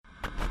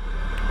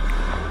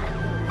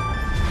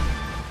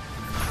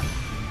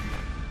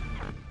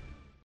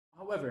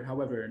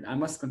However, I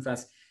must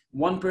confess,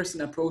 one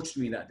person approached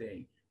me that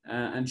day,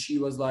 and she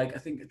was like, I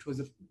think it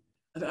was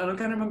I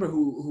can't remember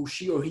who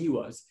she or he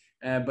was,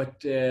 but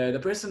the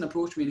person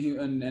approached me,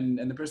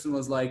 and the person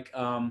was like,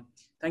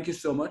 "Thank you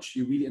so much.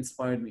 You really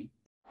inspired me,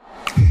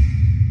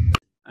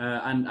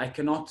 and I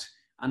cannot,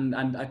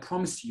 and I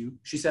promise you."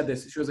 She said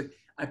this. She was like,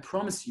 "I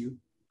promise you,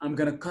 I'm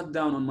gonna cut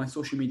down on my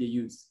social media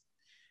use."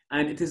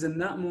 And it is in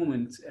that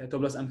moment,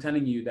 Toblas, I'm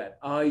telling you that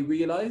I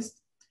realized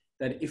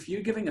that if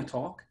you're giving a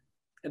talk,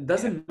 it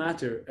doesn't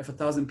matter if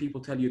 1,000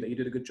 people tell you that you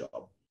did a good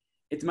job.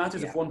 It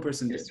matters if one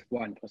person did. Just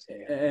one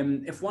person.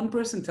 If one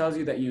person tells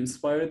you that you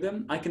inspired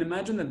them, I can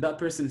imagine that that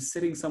person is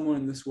sitting somewhere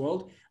in this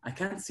world. I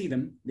can't see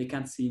them. They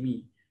can't see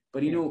me.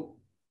 But you know,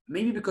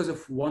 maybe because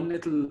of one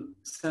little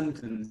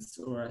sentence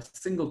or a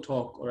single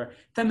talk or a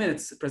 10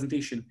 minutes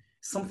presentation,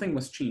 something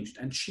was changed,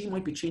 and she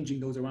might be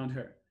changing those around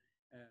her.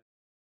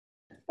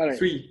 All right.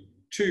 3,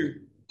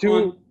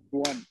 2,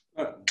 1.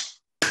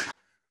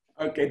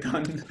 Okay,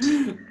 done.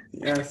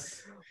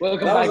 Yes.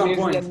 Welcome back, ladies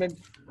and gentlemen.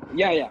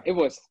 Yeah, it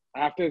was. I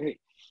have to agree.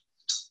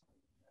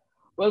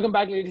 Welcome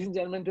back, ladies and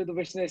gentlemen, to the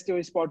Visionary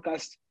Stories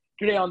podcast.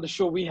 Today on the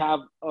show, we have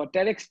a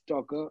TEDx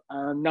talker,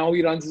 and now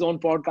he runs his own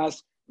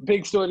podcast.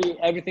 Big story,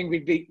 everything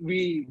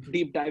we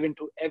deep dive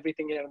into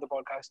everything here on the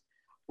podcast.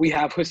 We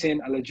have Hussein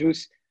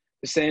Al-Ajous.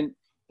 Hussein,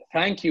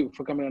 thank you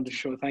for coming on the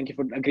show. Thank you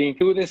for agreeing to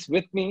do this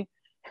with me.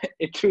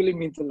 It truly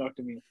means a lot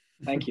to me.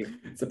 Thank you.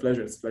 It's a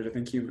pleasure.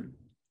 Thank you, man.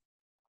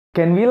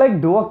 Can we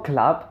do a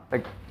clap?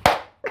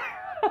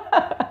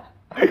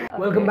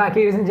 Welcome back,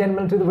 ladies and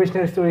gentlemen, to the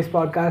Visionary Stories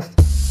podcast.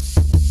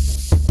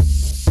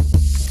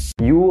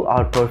 You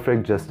are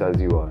perfect just as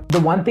you are. The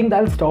one thing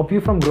that'll stop you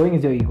from growing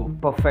is your ego.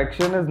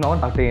 Perfection is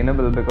not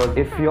attainable because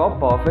if you're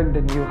perfect,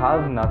 then you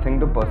have nothing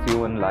to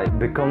pursue in life.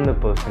 Become the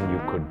person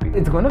you could be.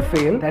 It's gonna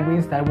fail. That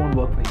means that won't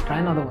work for you. Try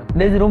another one.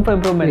 There's room for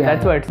improvement.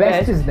 That's what.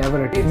 Best is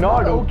never It's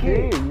not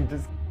okay. You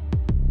just...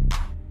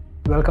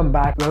 Welcome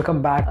back,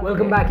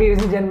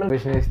 ladies and gentlemen.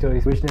 Visionary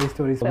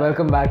Stories.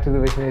 Welcome back to the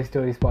Visionary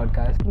Stories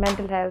podcast.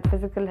 Mental health,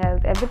 physical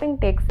health, everything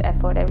takes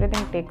effort,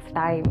 everything takes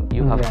time.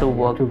 You have to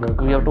work. You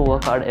have to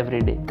work hard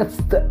every day. That's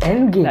the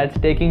end game. That's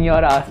taking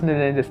your arsenal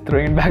and just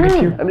throwing it back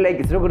at you. I'm like,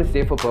 it's not going to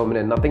stay for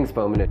permanent. Nothing's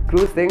permanent.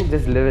 Cruise thing,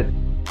 just live it.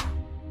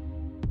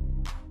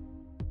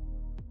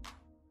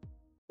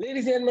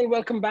 Ladies and gentlemen,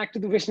 welcome back to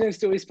the Visionary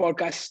Stories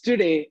podcast.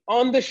 Today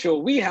on the show,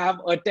 we have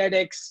a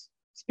TEDx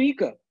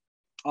speaker.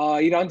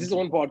 He runs his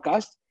own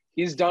podcast.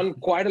 He's done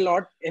quite a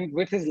lot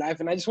with his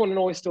life, and I just want to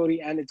know his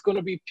story, and it's going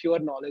to be pure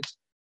knowledge.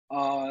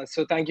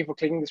 So thank you for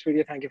clicking this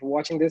video. Thank you for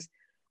watching this.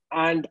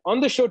 And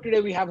on the show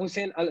today, we have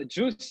Hussein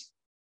Al-Ajous.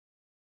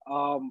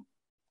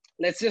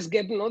 Let's just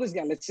get to know this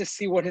guy. Let's just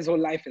see what his whole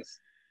life is.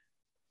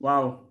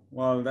 Wow,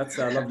 that's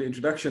a lovely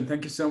introduction.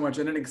 Thank you so much.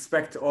 I didn't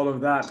expect all of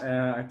that.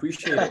 I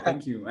appreciate it.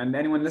 Thank you. And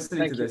anyone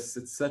listening to this,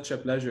 it's such a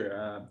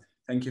pleasure.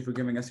 Thank you for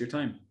giving us your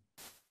time.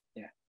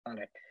 Yeah, all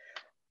right.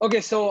 Okay,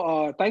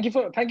 so thank you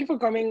for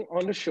coming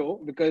on the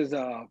show because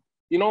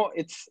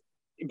it's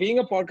being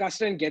a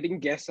podcaster and getting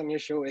guests on your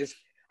show is,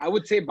 I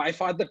would say, by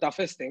far the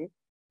toughest thing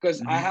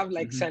because I have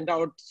sent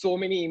out so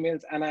many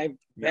emails and I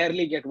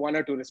barely get 1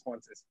 or 2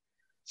 responses.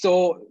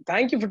 So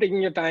thank you for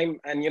taking your time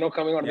and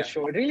coming on the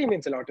show. It really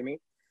means a lot to me.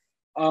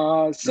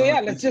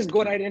 Let's just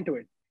go right into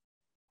it.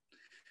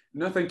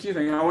 No, thank you.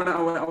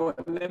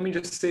 Let me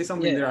just say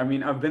something there. I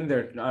mean, I've been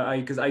there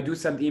because I do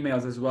send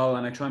emails as well,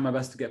 and I try my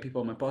best to get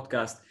people on my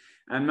podcast.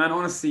 And man,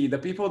 honestly, the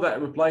people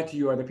that reply to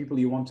you are the people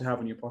you want to have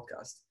on your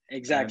podcast.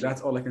 Exactly.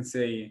 That's all I can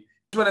say. I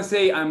just want to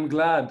say I am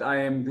glad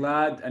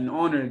and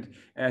honored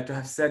to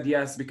have said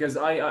yes, because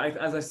I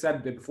as I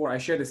said before, I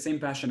share the same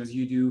passion as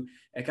you do,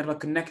 kind of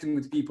connecting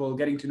with people,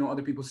 getting to know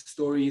other people's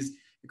stories.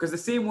 Because the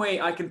same way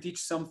I can teach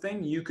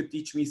something, you could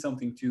teach me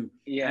something too.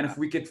 Yeah. And if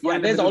we could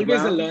find there's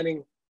always a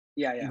learning.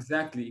 Yeah.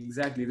 Exactly.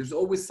 There's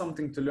always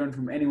something to learn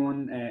from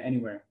anyone,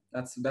 anywhere.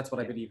 That's what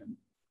I believe in.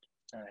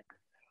 All right.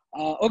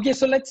 Okay,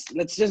 so let's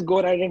just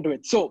go right into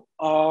it. So,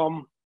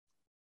 for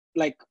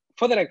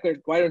the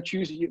record, why don't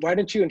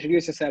you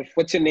introduce yourself?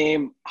 What's your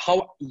name?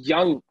 How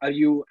young are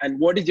you? And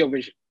what is your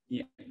vision?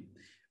 Yeah.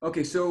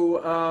 Okay. So,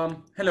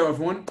 hello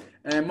everyone.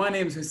 My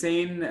name is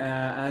Hussein.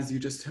 As you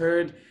just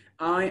heard,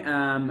 I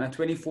am a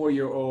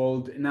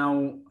 24-year-old.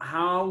 Now,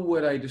 how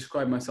would I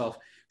describe myself?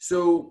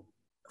 So,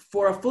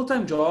 for a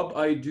full-time job,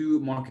 I do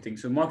marketing.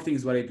 So marketing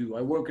is what I do.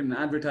 I work in an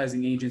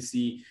advertising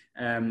agency,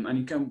 and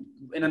you can,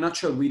 in a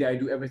nutshell, really, I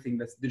do everything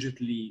that's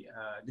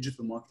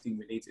digital marketing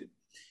related.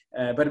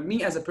 But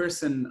me as a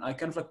person, I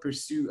kind of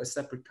pursue a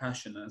separate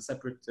passion, a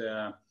separate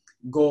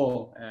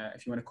goal,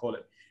 if you want to call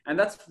it. And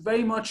that's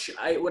very much,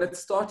 when it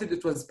started,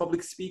 it was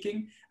public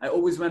speaking. I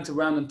always went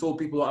around and told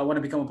people I want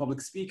to become a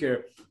public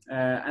speaker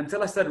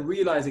until I started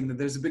realizing that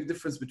there's a big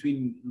difference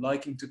between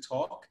liking to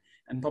talk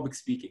and public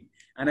speaking.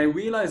 And I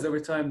realized over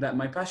time that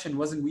my passion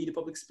wasn't really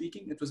public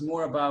speaking. It was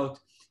more about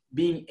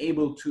being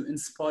able to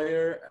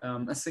inspire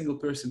a single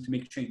person to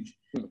make change.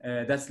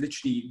 That's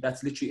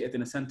literally it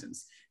in a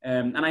sentence.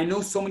 And I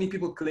know so many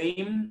people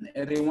claim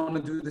they want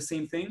to do the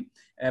same thing,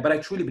 but I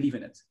truly believe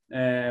in it.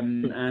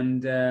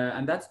 And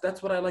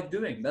that's what I like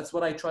doing. That's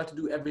what I try to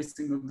do every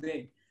single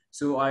day.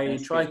 So I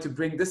try to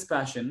bring this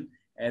passion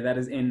that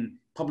is in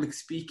public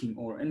speaking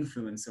or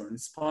influence or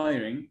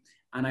inspiring,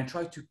 and I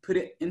try to put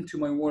it into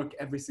my work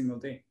every single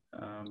day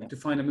to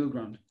find a middle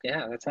ground.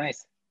 Yeah, that's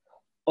nice.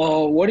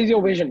 What is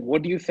your vision?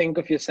 What do you think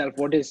of yourself?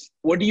 What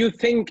do you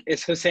think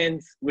is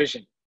Hussein's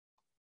vision?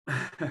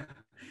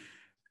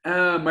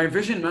 My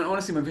vision, man,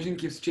 honestly, my vision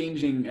keeps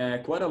changing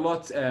quite a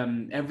lot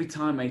every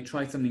time I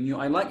try something new.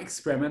 I like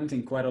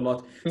experimenting quite a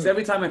lot. So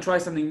every time I try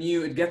something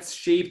new, it gets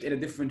shaped in a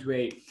different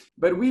way.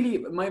 But really,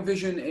 my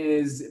vision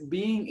is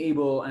being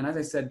able, and as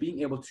I said, being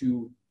able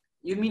to,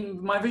 you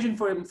mean my vision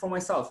for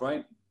myself,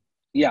 right?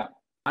 Yeah.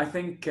 I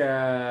think,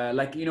 I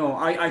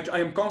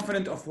am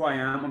confident of who I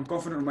am. I'm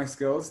confident of my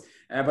skills,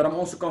 but I'm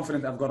also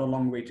confident I've got a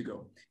long way to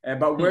go.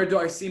 But where do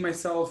I see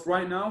myself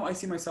right now? I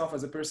see myself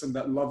as a person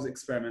that loves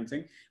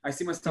experimenting. I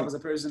see myself as a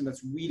person that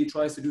really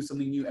tries to do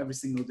something new every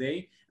single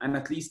day, and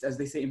at least, as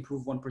they say,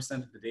 improve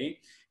 1% of the day.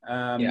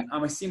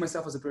 I see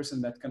myself as a person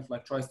that kind of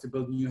like tries to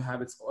build new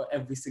habits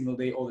every single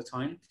day, all the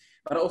time.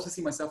 But I also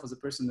see myself as a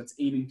person that's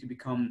aiming to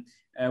become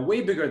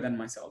way bigger than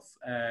myself.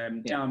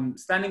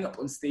 Standing up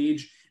on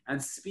stage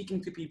and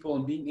speaking to people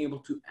and being able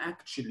to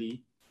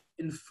actually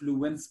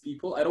influence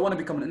people. I don't want to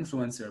become an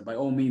influencer by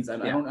all means. I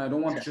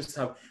don't want to just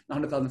have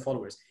 100,000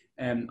 followers.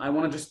 I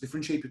want to just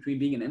differentiate between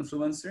being an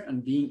influencer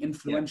and being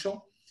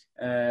influential.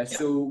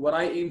 So what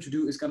I aim to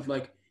do is kind of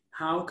like,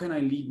 how can I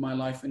lead my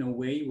life in a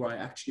way where I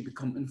actually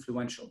become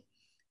influential,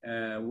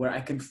 where I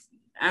can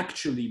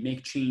actually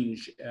make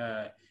change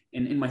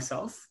in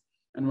myself.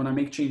 And when I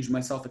make change in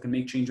myself, I can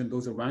make change on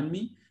those around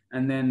me.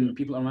 And then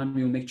people around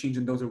me will make change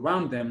on those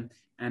around them.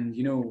 And,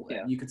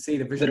 you could say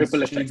the vision is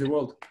to change the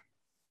world.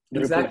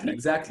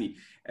 Exactly.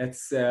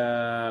 It's,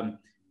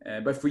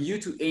 but for you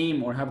to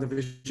aim or have the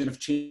vision of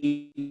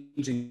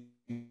changing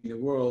the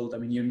world, I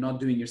mean, you're not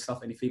doing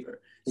yourself any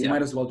favor. So you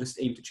might as well just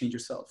aim to change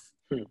yourself.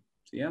 So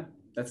yeah,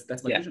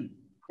 that's my vision.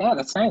 Yeah,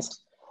 that's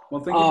nice.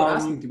 Well, thank you for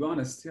asking, to be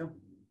honest. Yeah.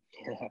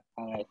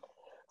 All right.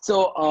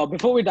 So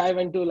before we dive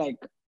into like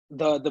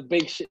the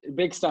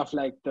big stuff,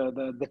 like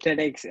the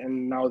TEDx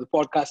and now the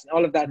podcast and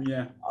all of that,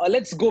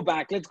 let's go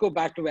back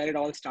to where it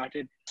all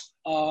started.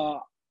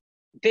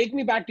 Take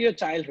me back to your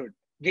childhood.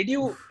 Did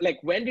you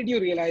when did you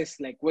realize,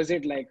 was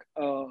it like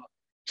a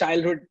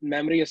childhood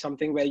memory or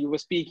something where you were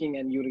speaking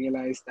and you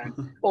realized that,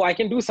 oh, I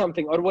can do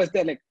something? Or was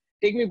there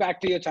take me back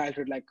to your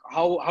childhood,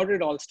 how did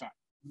it all start?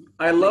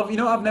 I love,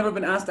 I've never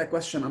been asked that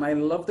question, and I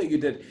love that you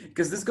did,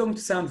 because this is going to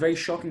sound very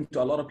shocking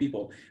to a lot of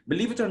people.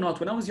 Believe it or not,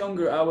 when I was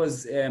younger, I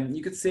was,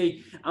 you could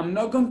say, I'm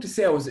not going to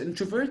say I was an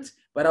introvert,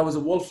 but I was a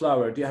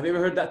wallflower. Have you ever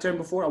heard that term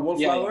before? A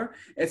wallflower?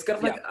 Yeah. It's kind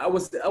of like, I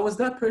was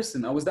that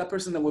person. I was that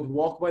person that would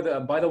walk by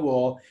the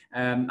wall.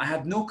 I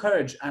had no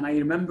courage, and I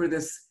remember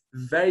this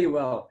very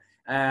well.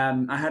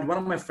 I had one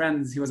of my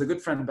friends, he was a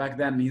good friend back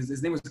then.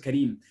 His name was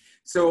Kareem.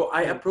 So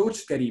I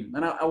approached Kareem,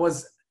 and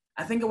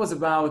I think I was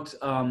about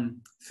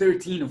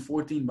 13 or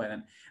 14 by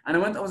then. And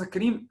I was like,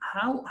 Kareem,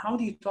 how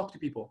do you talk to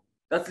people?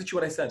 That's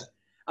literally what I said.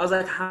 I was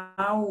like,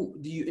 how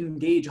do you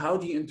engage? How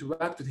do you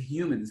interact with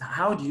humans?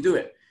 How do you do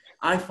it?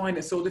 I find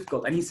it so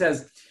difficult. And he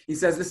says,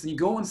 listen, you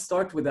go and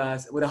start with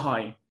a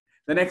hi.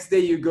 The next day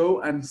you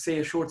go and say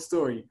a short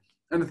story.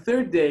 And the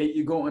third day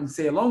you go and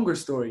say a longer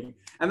story.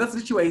 And that's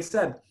literally what he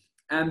said.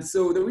 And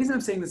so the reason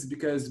I'm saying this is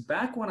because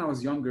back when I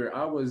was younger,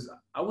 I was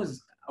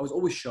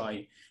always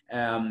shy.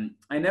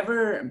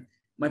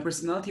 My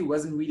personality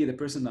wasn't really the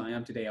person that I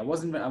am today. I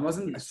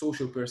wasn't a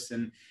social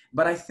person,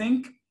 but I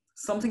think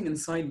something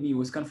inside me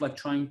was kind of like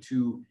trying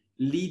to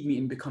lead me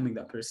in becoming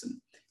that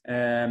person.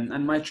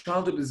 And my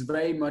childhood was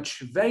very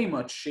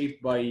much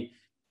shaped by,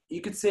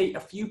 you could say, a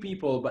few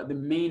people, but the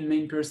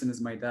main person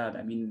is my dad.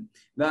 I mean,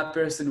 that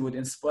person would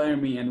inspire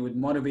me and would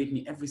motivate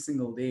me every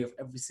single day of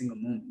every single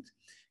moment.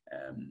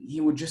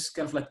 He would just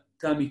kind of like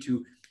tell me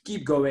to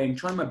keep going,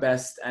 try my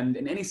best. And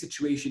in any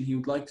situation, he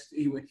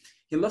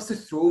loves to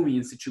throw me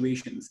in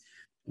situations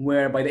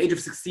where by the age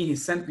of 16, he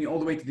sent me all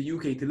the way to the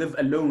UK to live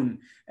alone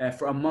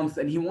for a month.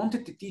 And he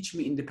wanted to teach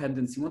me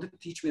independence. He wanted to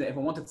teach me that if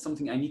I wanted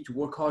something, I need to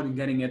work hard in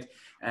getting it.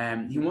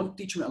 He wanted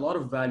to teach me a lot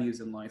of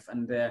values in life.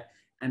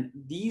 And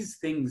these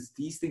things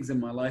in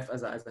my life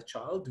as a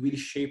child really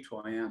shaped who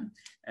I am,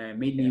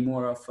 made me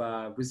more of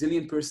a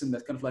resilient person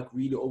that kind of like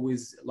really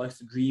always likes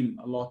to dream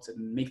a lot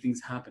and make things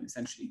happen,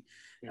 essentially.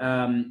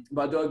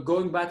 But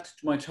going back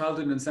to my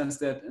childhood in the sense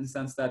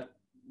that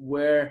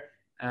where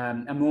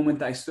a moment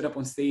that I stood up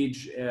on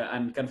stage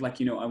and kind of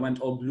like, I went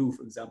all blue,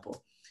 for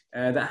example.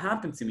 That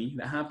happened to me.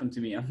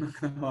 I'm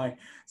not gonna lie.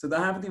 So that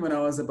happened to me when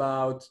I was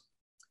about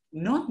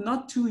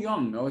not too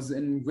young. I was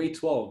in grade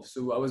 12.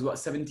 So I was about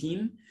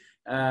 17.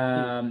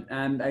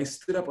 And I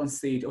stood up on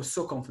stage. I was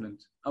so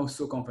confident. I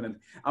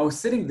was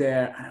sitting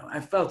there. I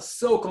felt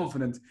so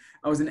confident.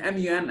 I was in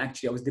MUN,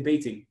 actually. I was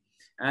debating.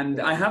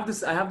 And I have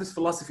this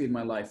philosophy in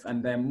my life.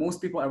 And most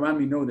people around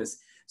me know this.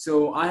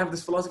 So I have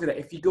this philosophy that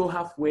if you go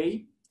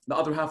halfway, the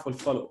other half will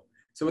follow.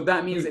 So what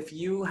that means, if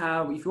you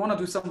want to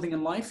do something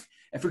in life,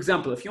 for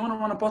example, if you want to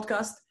run a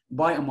podcast,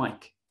 buy a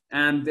mic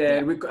and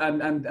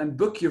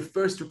book your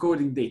first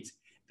recording date.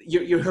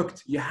 You're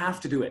hooked. You have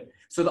to do it.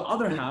 So the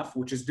other half,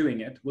 which is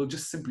doing it, will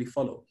just simply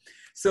follow.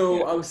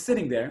 So I was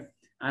sitting there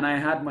and I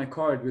had my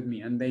card with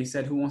me and they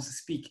said, who wants to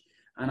speak?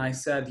 And I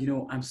said,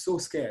 I'm so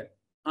scared.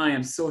 I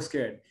am so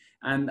scared.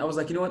 And I was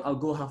like, you know what? I'll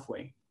go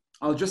halfway.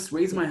 I'll just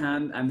raise my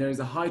hand and there's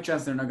a high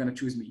chance they're not going to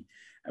choose me.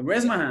 I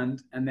raise my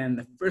hand and then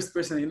the first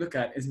person they look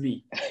at is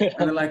me. And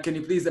they're like, can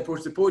you please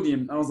approach the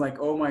podium? I was like,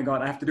 oh my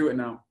God, I have to do it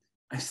now.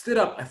 I stood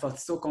up. I felt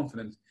so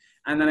confident.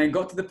 And then I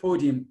got to the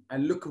podium. I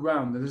look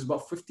around. There's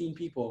about 15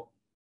 people.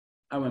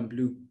 I went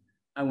blue.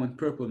 I went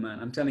purple, man.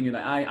 I'm telling you,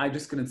 I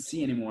just couldn't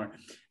see anymore.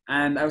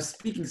 And I was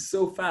speaking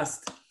so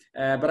fast.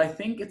 But I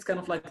think it's kind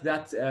of like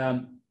that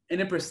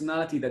inner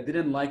personality that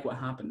didn't like what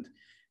happened.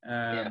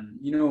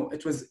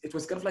 It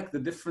was kind of like the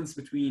difference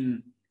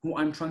between who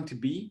I'm trying to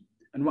be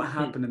and what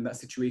happened in that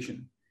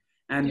situation.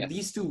 And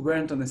these two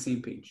weren't on the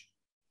same page.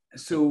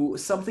 So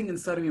something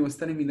inside of me was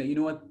telling me that, you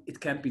know what, it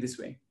can't be this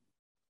way.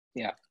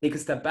 Yeah. Take a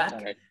step back.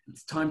 Right.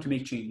 It's time to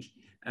make change.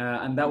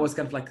 And that was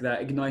kind of like the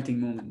igniting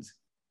moment.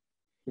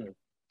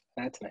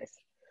 That's nice.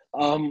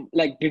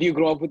 Did you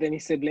grow up with any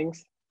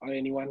siblings or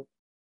anyone?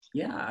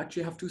 Yeah, I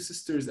actually have two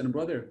sisters and a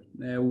brother.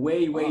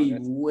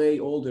 Way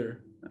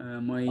older.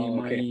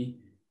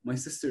 My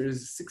sister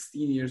is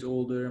 16 years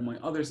older. My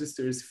other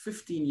sister is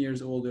 15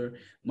 years older.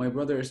 My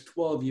brother is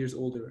 12 years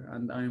older.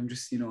 And I'm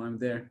just, I'm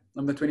there.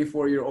 I'm the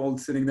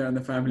 24-year-old sitting there in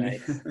the family.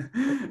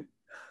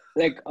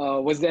 Nice.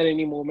 Was there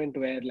any moment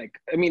where,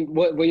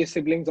 were your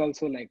siblings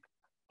also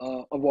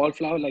a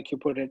wallflower, like you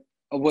put it?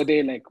 Or were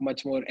they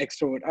much more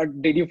extrovert? Or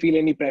did you feel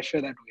any pressure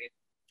that way?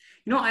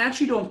 I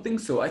actually don't think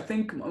so.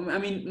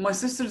 My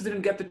sisters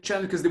didn't get the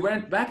chance because they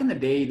weren't, back in the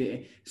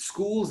day,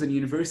 schools and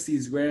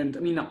universities weren't,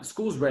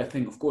 schools were a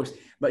thing, of course,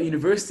 but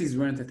universities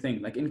weren't a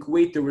thing. Like in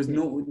Kuwait, there was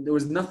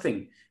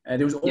nothing.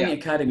 There was only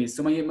academies.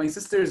 So my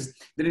sisters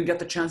didn't get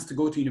the chance to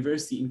go to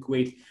university in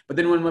Kuwait. But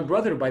then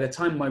by the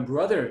time my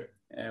brother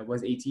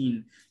was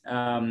 18,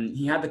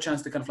 he had the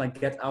chance to kind of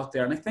get out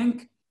there. And I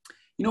think,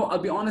 I'll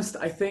be honest,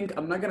 I think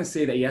I'm not going to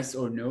say that yes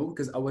or no,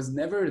 because I was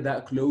never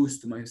that close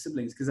to my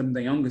siblings because I'm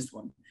the youngest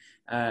one.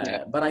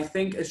 But I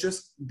think it's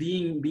just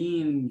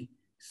being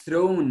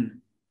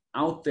thrown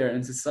out there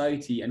in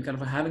society and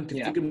kind of having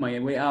to figure my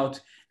way out.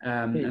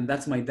 And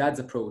that's my dad's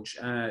approach.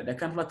 That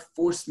kind of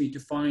forced me to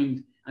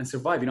find and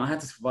survive. I had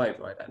to survive,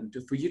 right? And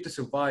for you to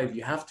survive,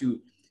 you have to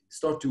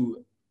start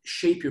to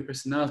shape your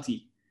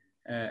personality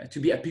to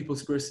be a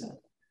people's person.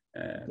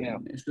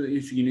 So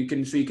you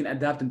can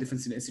adapt in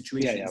different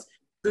situations.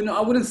 So no,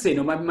 I wouldn't say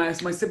no. My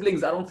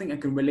siblings, I don't think I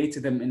can relate to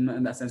them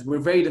in that sense. We're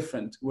very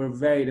different.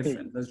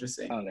 Let's just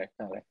say. All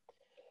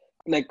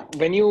right.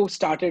 When you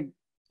started,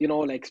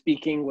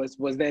 speaking, was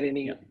there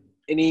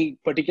any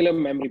particular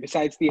memory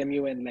besides the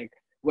MUN,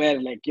 where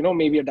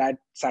maybe your dad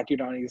sat you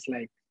down and he's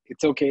like,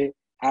 it's okay,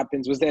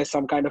 happens. Was there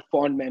some kind of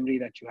fond memory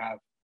that you have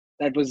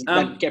that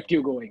kept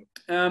you going?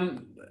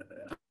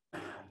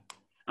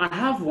 I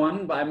have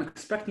one, but I'm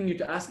expecting you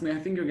to ask me. I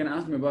think you're going to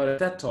ask me about a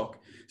TED Talk.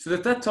 So the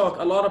TED Talk,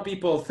 a lot of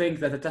people think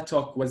that the TED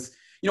Talk was,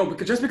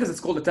 because it's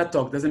called a TED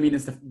Talk doesn't mean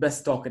it's the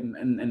best talk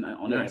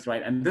on earth,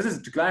 right? And this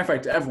is to clarify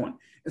to everyone.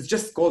 It's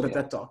just called a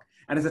TED Talk,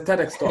 and it's a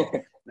TEDx talk.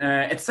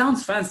 It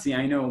sounds fancy,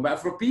 I know, but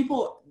for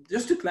people,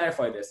 just to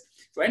clarify this,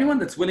 for anyone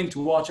that's willing to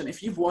watch, and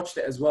if you've watched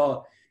it as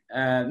well,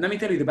 let me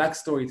tell you the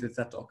backstory to the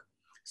TED Talk.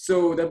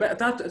 So the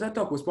TED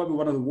Talk was probably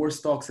one of the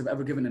worst talks I've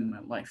ever given in my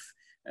life.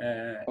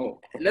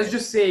 Let's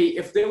just say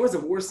if there was a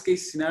worst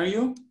case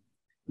scenario,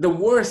 the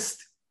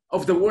worst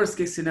of the worst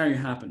case scenario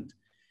happened.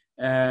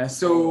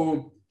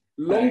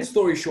 Long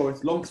story short,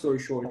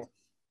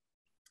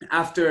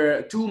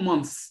 after 2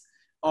 months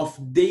of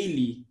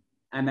daily,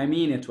 and I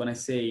mean it when I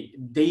say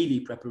daily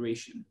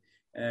preparation,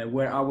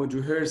 where I would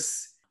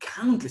rehearse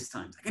countless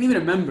times. I can't even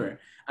remember.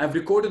 I've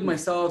recorded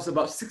myself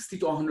about 60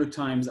 to 100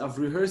 times. I've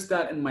rehearsed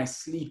that in my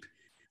sleep.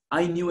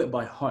 I knew it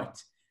by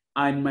heart.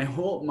 And my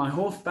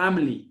whole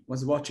family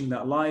was watching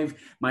that live.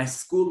 My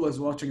school was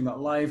watching that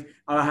live.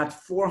 I had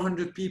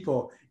 400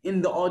 people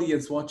in the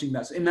audience watching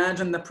that. So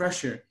imagine the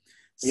pressure.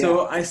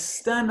 So I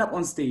stand up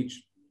on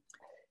stage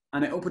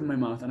and I open my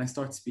mouth and I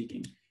start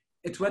speaking.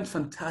 It went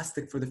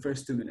fantastic for the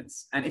first 2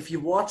 minutes. And if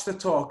you watch the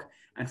talk,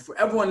 and for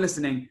everyone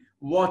listening,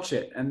 watch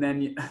it. And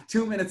then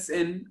 2 minutes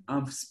in,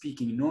 I'm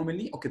speaking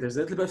normally. Okay, there's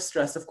a little bit of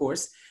stress, of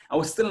course. I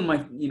was still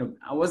I'm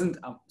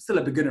still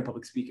a beginner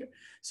public speaker.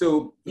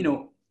 So,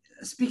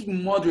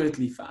 speaking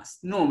moderately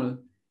fast, normal.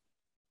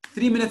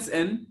 3 minutes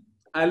in,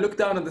 I looked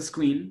down at the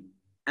screen,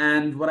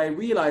 and what I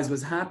realized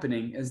was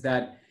happening is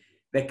that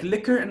the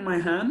clicker in my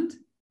hand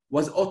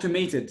was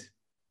automated.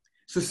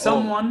 So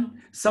someone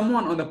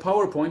on the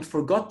PowerPoint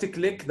forgot to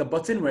click the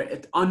button where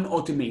it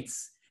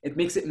unautomates. It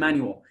makes it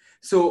manual.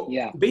 So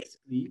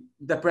basically,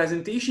 the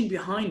presentation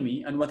behind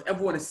me and what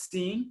everyone is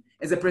seeing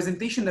is a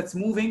presentation that's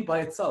moving by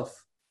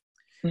itself.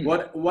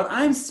 What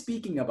I'm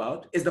speaking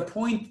about is the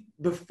point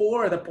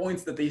before the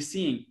points that they're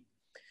seeing.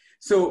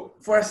 So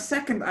for a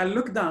second, I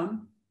look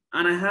down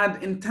And I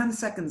had, in 10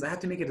 seconds, I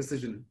had to make a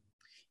decision.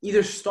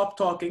 Either stop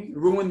talking,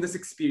 ruin this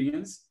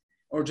experience,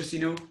 or just,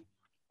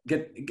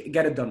 get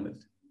it done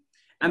with.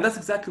 And that's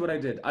exactly what I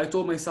did. I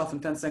told myself in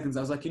 10 seconds,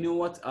 I was like, you know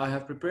what? I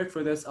have prepared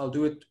for this. I'll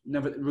do it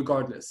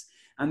regardless.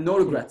 And no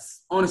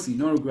regrets. Honestly,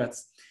 no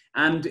regrets.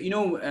 And,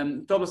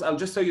 Thomas, I'll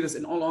just tell you this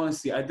in all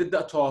honesty. I did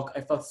that talk.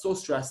 I felt so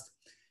stressed.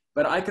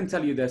 But I can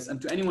tell you this,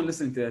 and to anyone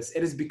listening to this,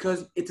 it is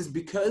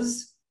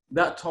because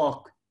that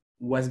talk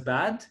was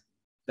bad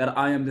that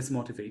I am this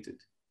motivated.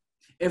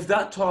 If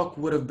that talk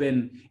would have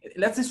been,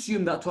 let's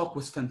assume that talk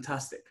was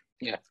fantastic.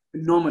 Yeah.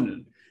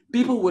 Phenomenal.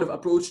 People would have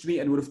approached me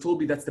and would have told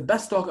me that's the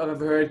best talk I've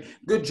ever heard.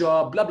 Good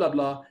job, blah, blah,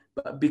 blah.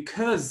 But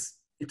because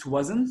it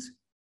wasn't,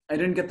 I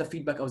didn't get the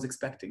feedback I was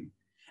expecting.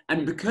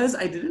 And because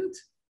I didn't,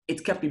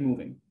 it kept me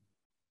moving.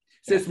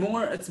 So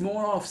it's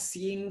more of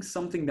seeing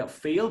something that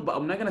failed, but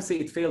I'm not going to say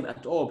it failed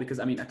at all because,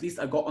 at least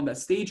I got on that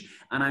stage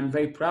and I'm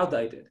very proud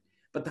that I did.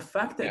 But the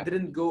fact that it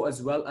didn't go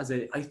as well as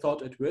I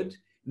thought it would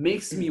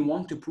makes me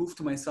want to prove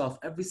to myself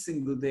every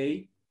single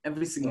day,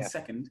 every single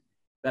second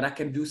that I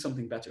can do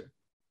something better.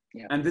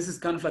 Yeah. And this is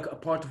kind of like a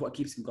part of what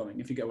keeps me going,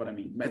 if you get what I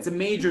mean. It's a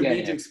major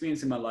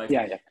experience in my life.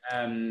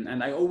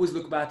 And I always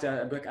look back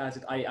at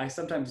it. I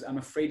sometimes I'm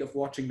afraid of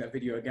watching that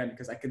video again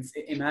because I can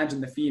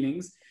imagine the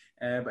feelings.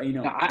 But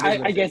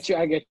I get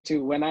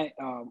you. When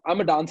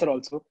I'm a dancer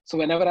also, so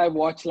whenever I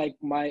watch like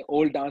my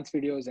old dance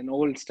videos and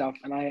old stuff,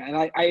 and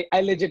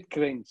I legit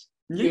cringe.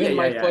 Even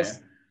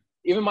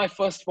my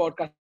first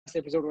podcast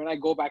episode, when I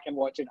go back and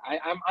watch it,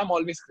 I'm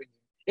always cringing.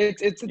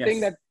 It's a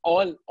thing that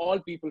all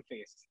people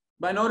face.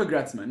 But no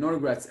regrets, man. No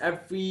regrets.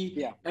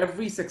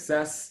 Every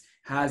success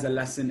has a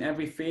lesson.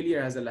 Every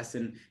failure has a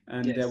lesson.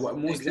 And what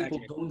most people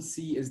don't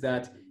see is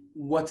that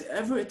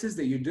whatever it is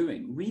that you're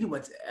doing, really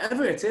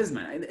whatever it is,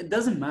 man, it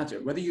doesn't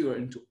matter whether you're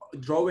into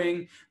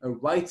drawing or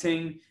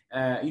writing.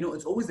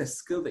 It's always a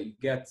skill that you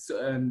get.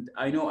 So, and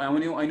I know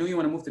you want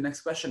to move to the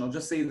next question. I'll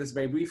just say this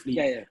very briefly.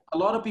 A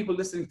lot of people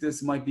listening to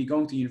this might be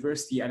going to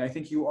university, and I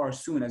think you are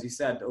soon, as you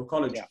said, or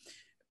college.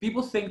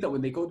 People think that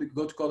when they go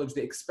to college,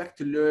 they expect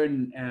to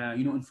learn,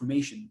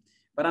 information.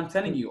 But I'm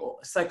telling you,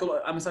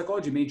 I'm a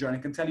psychology major, and I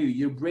can tell you,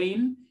 your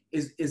brain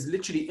is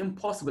literally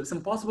impossible. It's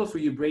impossible for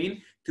your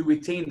brain to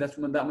retain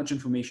that much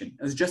information.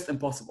 It's just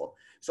impossible.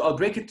 So I'll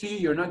break it to you.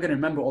 You're not going to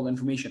remember all the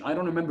information. I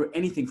don't remember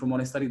anything from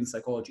what I studied in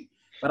psychology.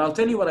 But I'll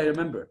tell you what I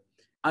remember.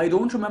 I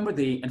don't remember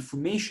the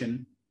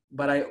information,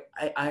 but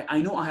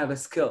I know I have a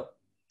skill.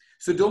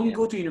 So don't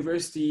go to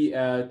university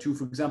to,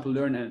 for example,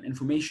 learn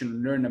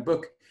information, learn a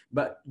book,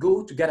 but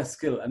go to get a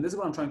skill. And this is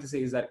what I'm trying to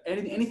say is that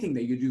anything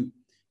that you do,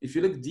 if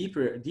you look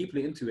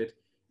deeply into it,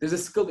 there's a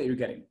skill that you're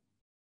getting.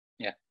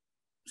 Yeah.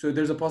 So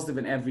there's a positive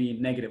in every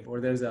negative, or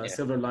there's a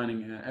silver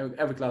lining.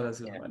 Every cloud has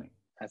a silver lining.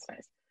 That's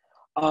nice.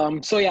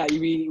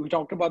 We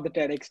talked about the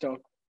TEDx talk.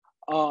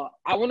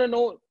 I want to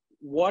know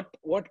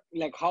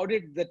how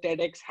did the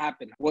TEDx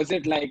happen? Was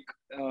it like,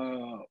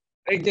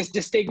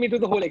 just take me to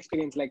the whole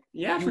experience. Like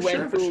you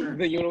went to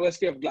the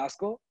University of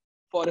Glasgow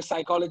for a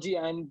psychology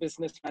and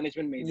business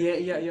management major.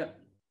 Yeah.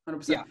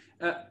 100%.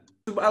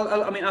 So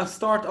I'll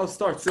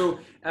start. So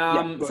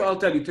I'll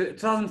tell you,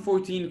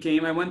 2014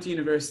 came, I went to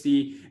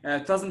university.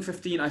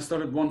 2015, I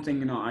started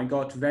wanting, I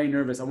got very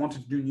nervous. I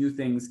wanted to do new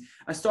things.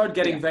 I started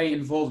getting very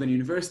involved in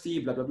university,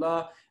 blah, blah,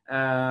 blah.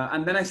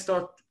 And then I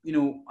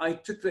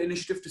took the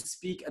initiative to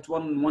speak at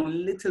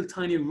one little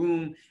tiny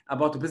room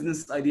about a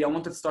business idea. I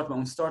wanted to start my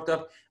own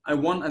startup. I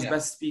won as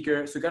best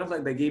speaker. So kind of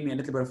like they gave me a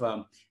little bit of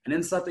an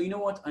insight that, you know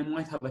what, I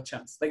might have a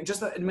chance. Like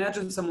just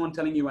imagine someone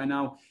telling you right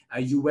now,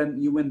 you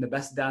win the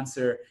best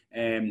dancer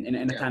in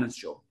a talent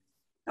show.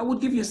 I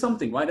would give you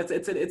something, right?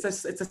 It's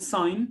a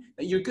sign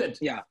that you're good.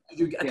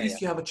 At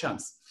least you have a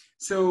chance.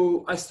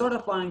 So I started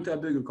applying to a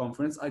bigger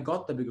conference. I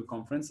got the bigger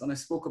conference, and I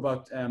spoke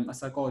about a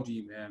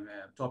psychology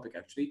topic,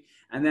 actually.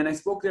 And then I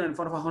spoke there in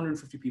front of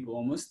 150 people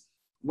almost.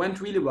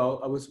 Went really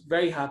well. I was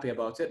very happy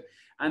about it.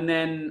 And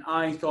then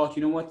I thought,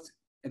 you know what?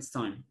 It's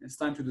time. It's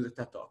time to do the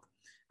TED Talk.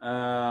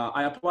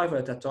 I applied for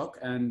a TED Talk,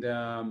 and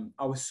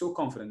I was so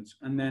confident.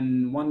 And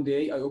then one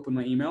day I opened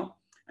my email,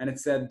 and it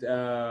said,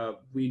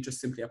 we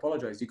just simply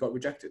apologized. You got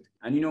rejected.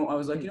 And, I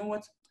was like, you know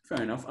what?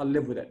 Fair enough. I'll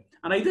live with it.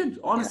 And I did,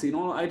 honestly,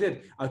 I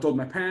did. I told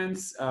my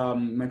parents.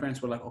 My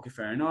parents were like, okay,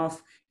 fair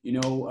enough.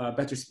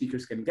 Better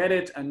speakers can get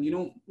it. And,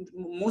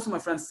 most of my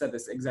friends said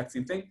this exact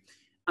same thing.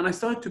 And I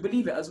started to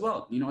believe it as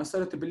well. I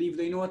started to believe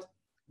that, you know what,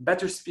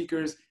 better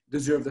speakers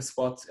deserve the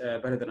spot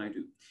better than I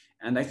do.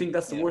 And I think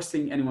that's the worst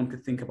thing anyone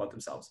could think about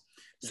themselves.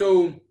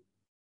 So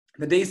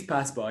the days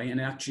passed by, and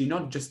actually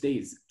not just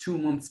days, 2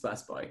 months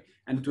passed by.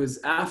 And it was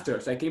after.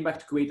 So I came back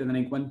to Kuwait, and then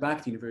I went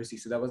back to university.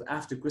 So that was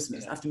after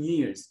Christmas, after New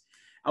Year's.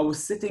 I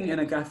was sitting in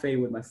a cafe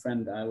with my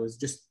friend. I was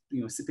just,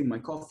 sipping my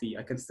coffee.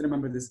 I can still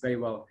remember this very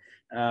well.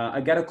 I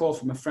got a call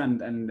from a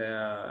friend, and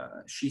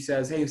she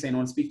says, hey, Hussein, I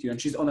want to speak to you.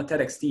 And she's on the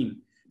TEDx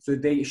team. So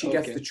she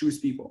gets to choose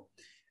people.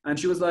 And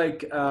she was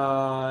like,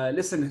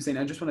 listen, Hussein,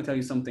 I just want to tell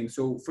you something.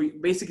 So for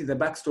basically the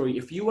backstory,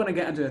 if you want to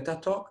get into the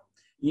TED Talk,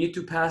 you need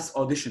to pass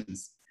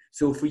auditions.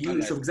 So for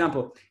you, so for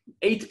example,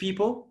 8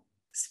 people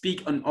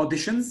speak on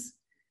auditions.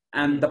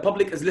 and the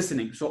public is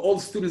listening. So all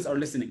students are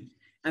listening.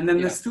 And then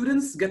the Yeah.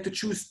 students get to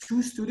choose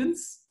 2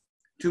 students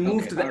to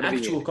move Okay, to the out of the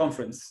actual eight.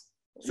 conference.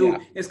 So Yeah.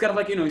 it's kind of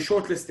like,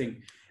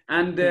 shortlisting.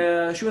 And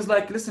she was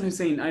like, listen,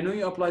 Hussein, I know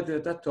you applied to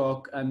the TED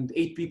Talk and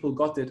 8 people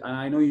got it. And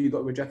I know you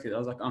got rejected. I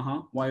was like,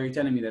 why are you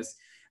telling me this?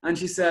 And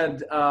she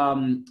said,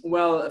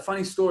 well,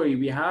 funny story.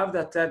 We have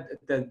that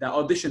the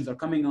auditions are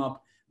coming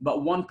up,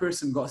 but one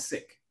person got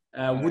sick.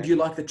 Would you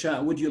like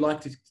Would you like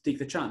to take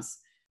the chance?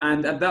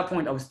 And at that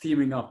point, I was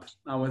tearing up.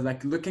 I was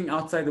like looking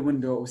outside the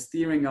window. I was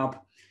tearing up.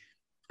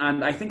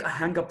 And I think I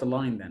hung up the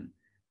line then.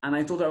 And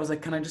I told her, I was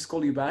like, can I just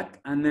call you back?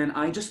 And then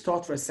I just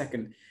thought for a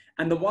second.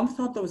 And the one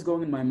thought that was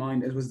going in my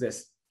mind, it was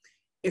this.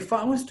 If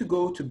I was to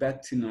go to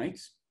bed tonight,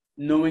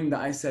 knowing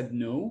that I said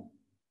no,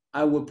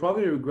 I will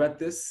probably regret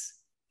this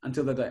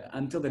until the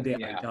day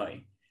I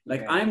die.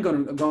 Like I'm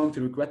going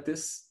to regret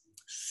this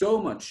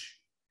so much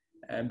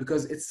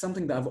because it's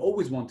something that I've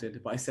always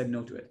wanted, but I said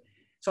no to it.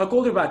 So I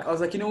called her back. I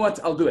was like, you know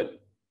what? I'll do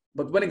it.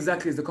 But when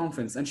exactly is the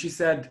conference? And she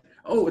said,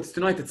 oh, it's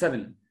tonight at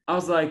 7. I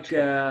was like,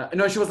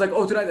 no, she was like,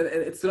 oh, tonight,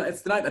 it's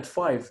tonight at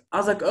 5. I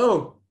was like,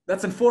 oh,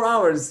 that's in 4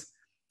 hours.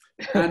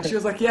 And she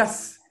was like,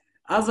 yes.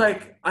 I was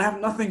like, I have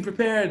nothing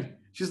prepared.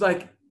 She's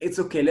like, it's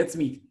okay, let's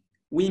meet.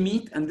 We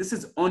meet, and this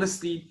is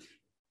honestly,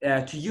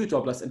 to you,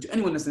 Toblas, and to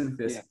anyone listening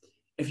to this,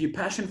 if you're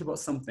passionate about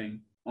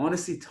something,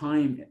 honestly,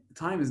 time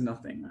is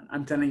nothing.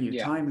 I'm telling you,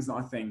 time is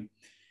not a thing.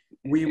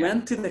 We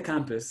went to the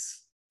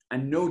campus,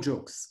 and no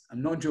jokes,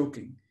 I'm not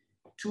joking,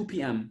 2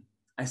 p.m.,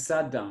 I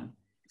sat down.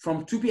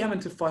 From 2 p.m.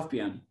 until 5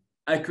 p.m.,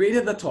 I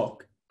created the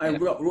talk. I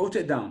wrote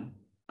it down.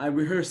 I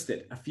rehearsed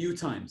it a few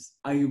times.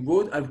 I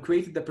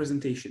created the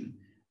presentation.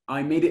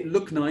 I made it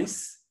look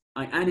nice.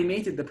 I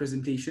animated the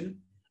presentation.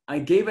 I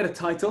gave it a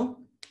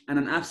title and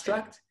an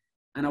abstract,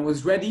 and I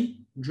was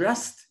ready,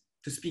 dressed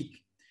to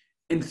speak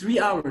in 3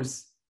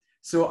 hours.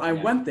 So I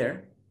went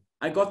there.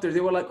 I got there.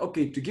 They were like,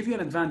 okay, to give you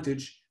an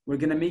advantage, we're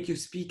going to make you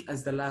speak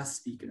as the last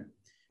speaker.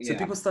 So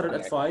people started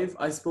at 5.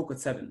 I spoke at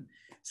 7.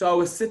 So I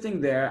was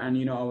sitting there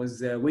and, I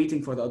was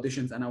waiting for the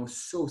auditions and I was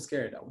so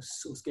scared.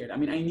 I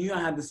mean, I knew I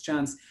had this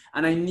chance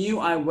and I knew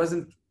I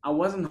wasn't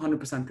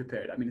 100%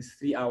 prepared. I mean, it's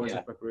 3 hours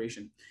of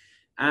preparation.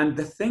 And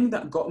the thing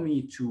that got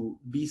me to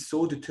be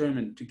so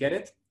determined to get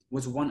it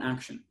was one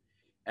action.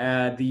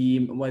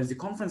 The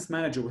conference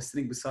manager was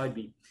sitting beside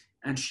me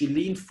and she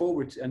leaned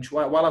forward and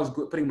while I was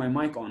putting my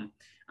mic on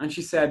and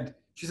she said,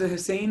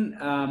 Hussein,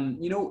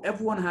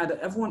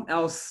 everyone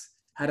else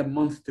had a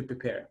month to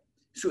prepare.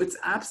 So it's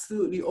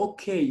absolutely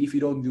okay if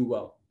you don't do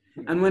well.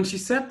 And when she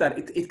said that,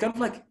 it kind of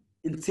like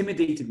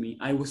intimidated me.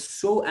 I was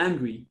so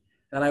angry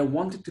that I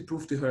wanted to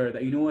prove to her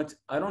that, you know what,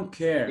 I don't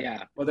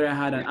care whether I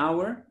had an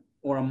hour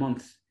or a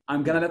month.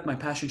 I'm going to let my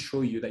passion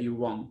show you that you're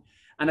wrong.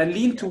 And I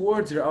leaned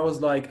towards her. I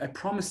was like, I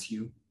promise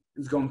you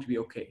it's going to be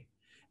okay.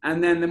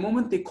 And then the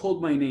moment they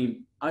called my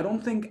name, I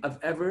don't think I've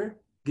ever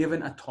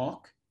given a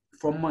talk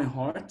from my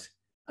heart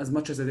as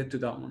much as I did to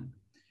that one.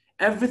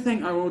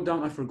 Everything I wrote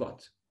down, I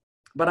forgot.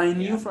 But I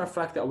knew for a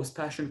fact that I was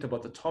passionate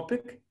about the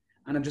topic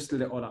and I just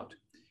let it all out.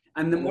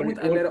 And the moment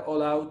I let it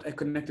all out, I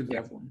connected with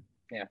everyone.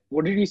 Yeah.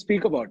 What did you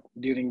speak about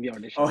during the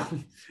audition? Oh,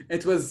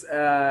 it was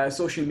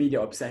social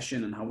media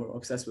obsession and how we're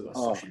obsessed with our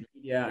social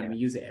media and we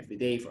use it every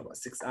day for about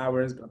 6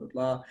 hours, blah, blah,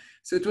 blah.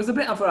 So it was a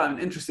bit of an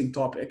interesting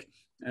topic.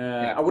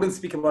 I wouldn't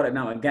speak about it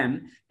now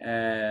again,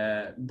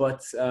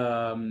 but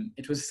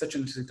it was such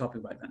an interesting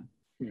topic back then.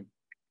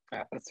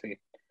 Yeah, that's great.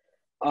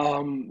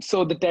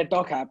 So the TED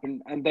Talk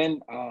happened and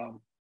then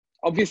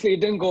obviously it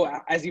didn't go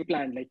as you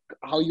planned, like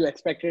how you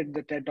expected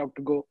the TED Talk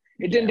to go.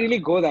 It didn't really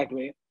go that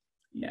way.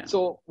 Yeah.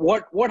 So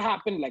what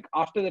happened like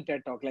after the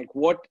TED Talk? Like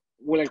what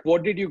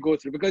did you go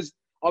through? Because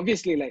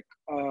obviously like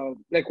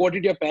what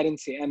did your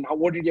parents say and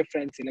what did your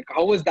friends say? Like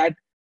how was that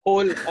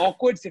whole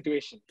awkward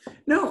situation?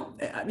 No,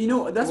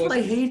 that's what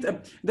I hate.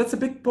 That's a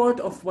big part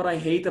of what I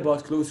hate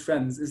about close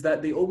friends is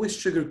that they always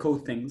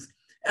sugarcoat things.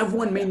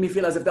 Everyone made me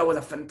feel as if that was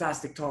a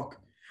fantastic talk.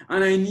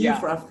 And I knew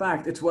for a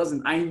fact it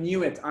wasn't. I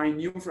knew it. I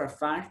knew for a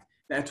fact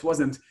that it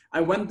wasn't.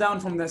 I went down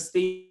from the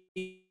stage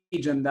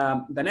and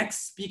the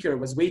next speaker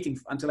was waiting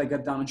until I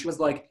got down. And she was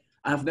like,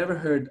 I have never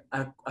heard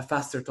a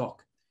faster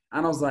talk.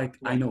 And I was like,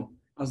 I know.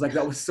 I was like,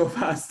 that was so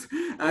fast.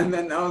 And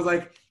then I was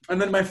like, and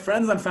then my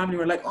friends and family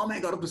were like, oh my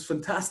God, it was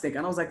fantastic.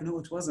 And I was like, no,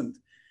 it wasn't.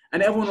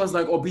 And everyone was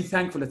like, oh, be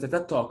thankful it's a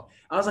TED Talk.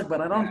 I was like,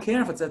 but I don't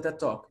care if it's a TED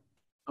Talk.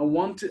 I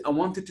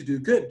wanted to do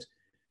good.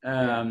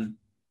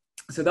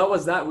 So that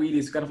was that really.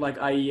 It's kind of like,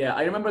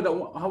 I remember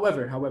that,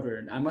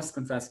 however, I must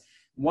confess,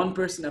 one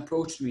person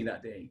approached me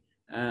that day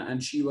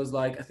and she was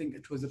like, I think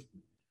it was,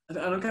 I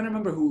can't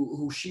remember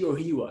who she or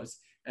he was,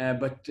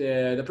 but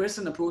the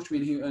person approached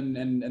me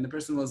and the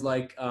person was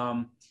like,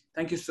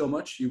 thank you so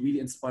much. You really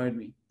inspired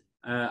me.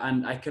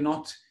 And I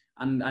cannot,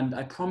 and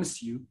I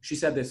promise you, she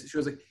said this, she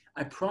was like,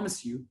 I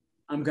promise you,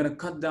 I'm going to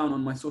cut down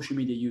on my social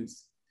media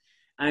use.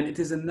 And it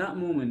is in that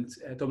moment,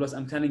 Toblas,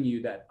 I'm telling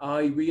you that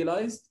I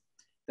realized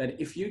that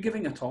if you're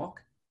giving a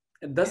talk,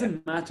 it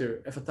doesn't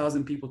matter if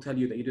 1,000 people tell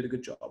you that you did a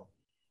good job.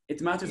 It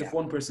matters if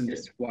one person did.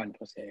 Just 1%.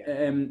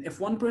 Yeah. If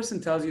one person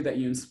tells you that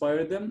you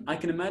inspired them, I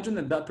can imagine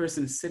that that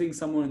person is sitting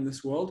somewhere in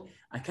this world.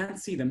 I can't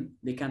see them.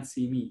 They can't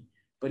see me.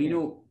 But, you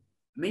know,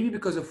 maybe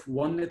because of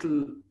one little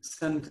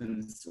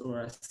sentence or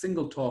a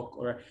single talk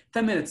or a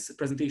 10 minutes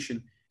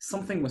presentation,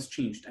 something was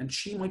changed, and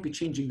she might be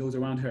changing those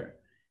around her.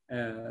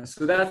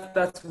 So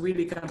that's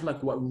really kind of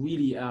like what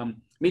really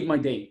made my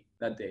day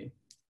that day.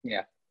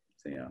 Yeah.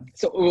 So, yeah.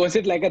 So was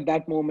it like at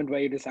that moment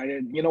where you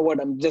decided, you know what,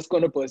 I'm just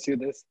going to pursue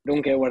this.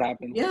 Don't care what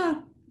happens. Yeah.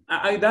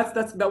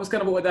 That was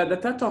kind of what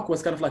that TED talk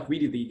was kind of like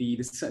really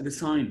the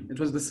sign. It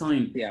was the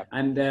sign. Yeah.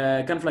 And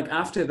kind of like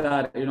after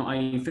that, you know,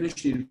 I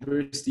finished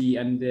university,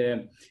 and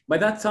by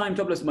that time,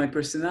 Topless, my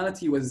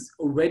personality was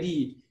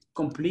already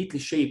completely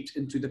shaped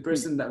into the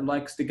person that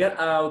likes to get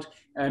out,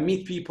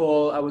 meet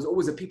people. I was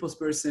always a people's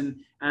person,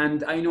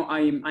 and I know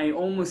I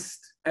almost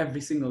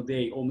every single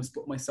day almost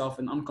put myself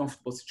in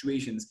uncomfortable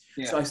situations.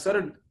 Yeah. So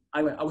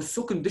I was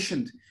so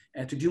conditioned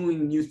to doing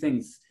new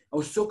things. I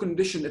was so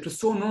conditioned. It was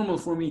so normal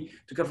for me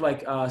to kind of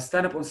like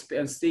stand up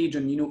on stage,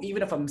 and, you know,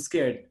 even if I'm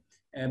scared,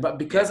 but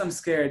because I'm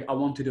scared, I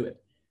want to do it.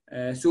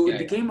 So it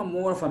became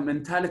more of a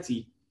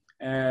mentality.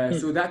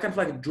 So that kind of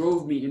like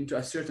drove me into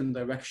a certain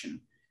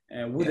direction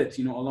with it,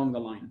 you know, along the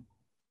line.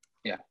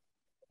 Yeah.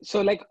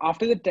 So like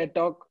after the TED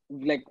talk,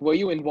 like were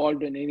you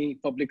involved in any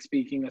public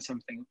speaking or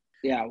something?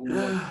 Yeah.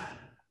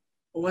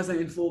 Was I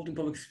involved in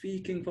public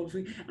speaking?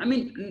 I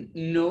mean,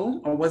 no,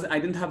 I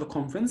didn't have a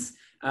conference.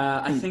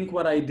 I think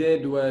what I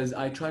did was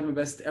I tried my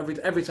best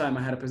every time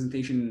I had a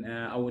presentation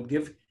I would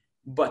give,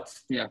 but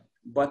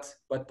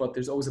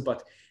there's always a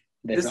but.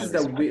 There's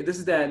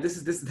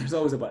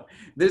always a but.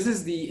 This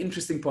is the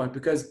interesting part,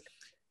 because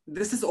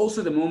this is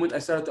also the moment I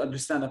started to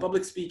understand that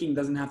public speaking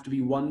doesn't have to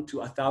be 1 to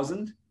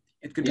 1,000.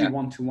 It could be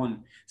 1 to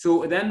 1.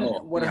 So then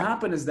what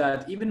happened is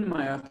that even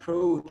my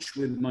approach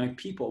with my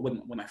people,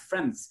 with my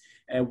friends,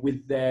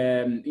 with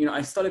them, you know,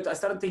 I started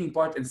taking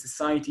part in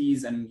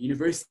societies and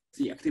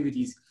university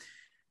activities.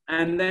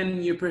 And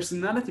then your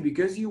personality,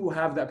 because you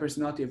have that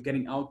personality of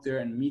getting out there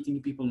and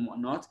meeting people and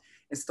whatnot,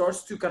 it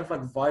starts to kind of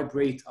like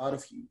vibrate out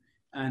of you.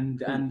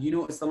 And you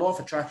know, it's the law of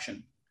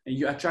attraction. And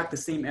you attract the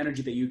same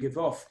energy that you give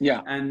off.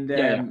 And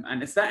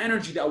it's that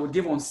energy that I would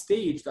give on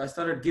stage that I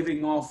started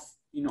giving off,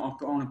 you know,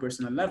 on a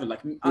personal level,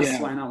 like us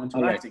right now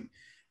interacting.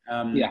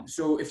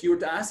 So if you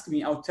were to ask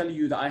me, I would tell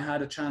you that I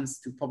had a chance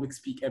to public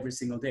speak every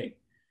single day,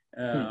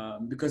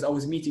 because I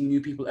was meeting new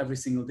people every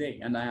single day,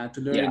 and I had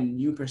to learn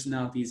new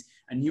personalities,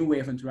 a new way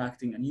of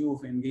interacting, a new way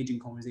of engaging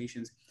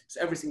conversations.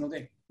 So every single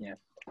day.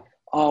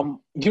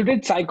 You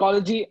did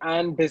psychology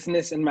and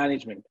business and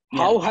management.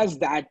 How has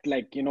that,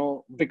 like, you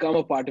know, become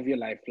a part of your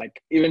life?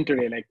 Like even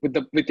today, like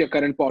with your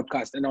current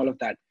podcast and all of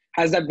that,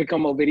 has that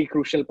become a very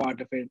crucial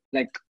part of it?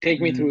 Like, take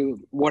me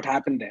through what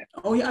happened there.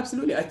 Oh yeah,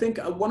 absolutely. I think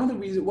one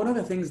of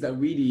the things that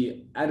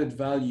really added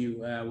value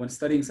when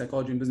studying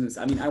psychology and business,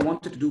 I mean, I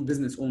wanted to do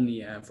business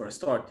only for a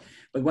start,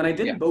 but when I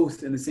did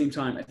both in the same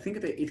time, I think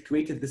that it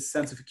created this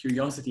sense of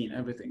curiosity in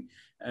everything.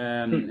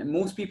 And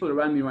most people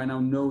around me right now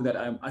know that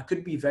I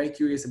could be very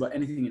curious about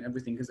anything and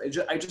everything, because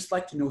I just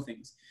like to know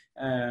things.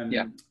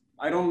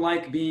 I don't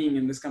like being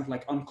in this kind of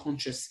like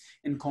unconscious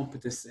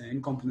incompetence,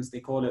 they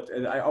call it.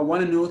 I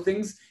want to know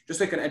things just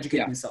so I can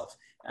educate myself.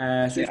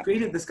 So it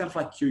created this kind of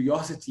like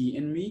curiosity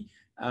in me,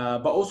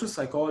 but also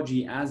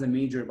psychology as a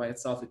major by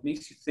itself. It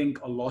makes you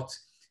think a lot,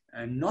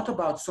 not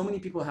about, so many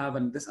people have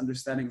this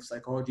understanding of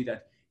psychology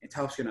that it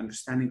helps you in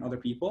understanding other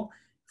people.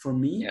 For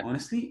me,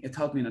 honestly, it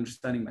helped me in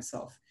understanding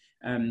myself.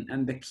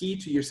 And the key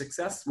to your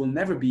success will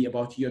never be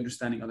about you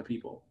understanding other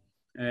people.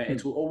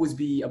 It will always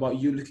be about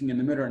you looking in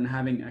the mirror and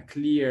having a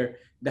clear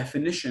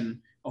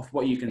definition of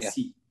what you can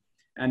see.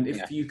 And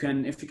if you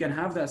can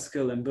have that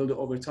skill and build it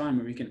over time,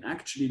 where you can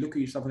actually look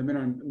at yourself in the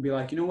mirror and be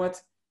like, you know what,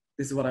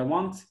 this is what I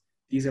want.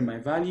 These are my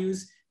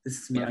values.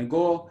 This is my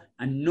goal,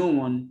 and no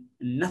one,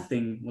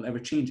 nothing will ever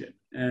change it.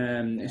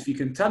 If you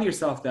can tell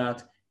yourself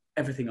that,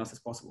 everything else is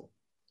possible.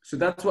 So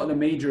that's what the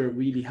major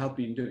really helped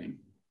me in doing.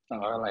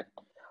 All right.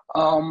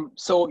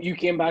 So you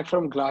came back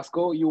from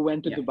Glasgow, you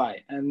went to Dubai,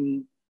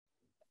 and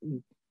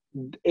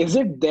is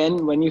it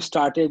then when you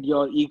started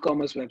your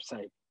e-commerce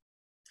website?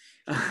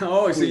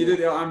 Oh, so you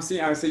did. I'm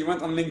seeing. So you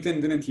went on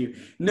LinkedIn, didn't you?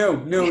 No.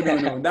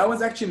 That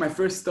was actually my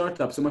first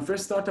startup. So my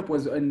first startup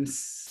was in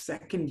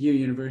second year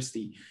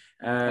university.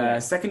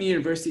 Second year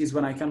university is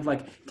when I kind of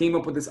like came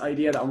up with this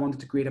idea that I wanted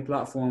to create a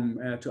platform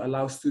to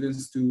allow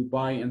students to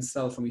buy and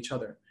sell from each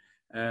other.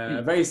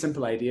 A very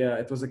simple idea.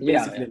 It was like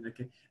basically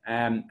like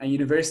a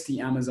university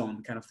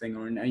Amazon kind of thing,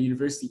 or a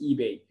university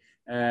eBay.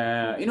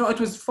 You know, it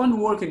was fun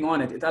working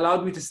on it. It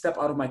allowed me to step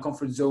out of my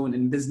comfort zone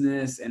in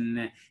business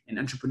and in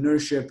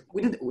entrepreneurship.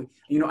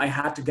 You know, I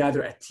had to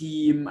gather a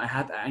team.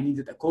 I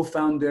needed a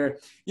co-founder.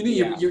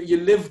 You know, you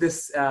live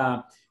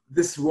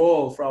this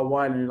role for a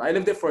while. And I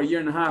lived there for 1.5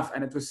 years,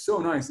 and it was so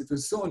nice. It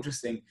was so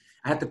interesting.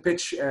 I had to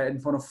pitch in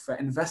front of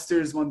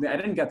investors one day. I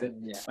didn't get it.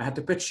 I had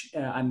to pitch,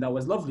 and that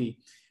was lovely.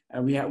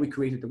 We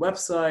created the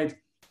website.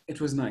 It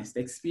was nice.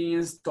 The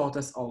experience taught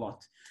us a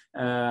lot.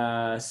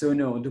 So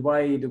no,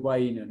 Dubai,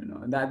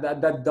 no.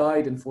 That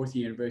died in fourth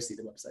year university,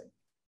 the website.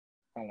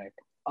 All right.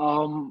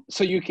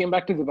 So you came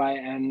back to Dubai,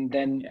 and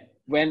then Yeah.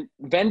 when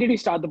did you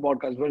start the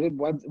podcast?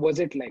 Was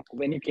it like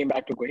when you came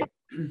back to Kuwait?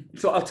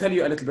 So I'll tell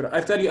you a little bit.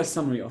 I'll tell you a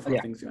summary of how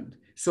Yeah. things went.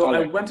 So All I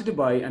right. went to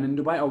Dubai, and in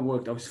Dubai I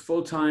worked. I was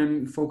full time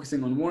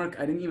focusing on work.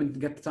 I didn't even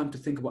get the time to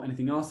think about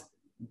anything else.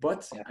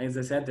 But as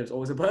I said, there's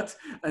always a but.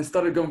 I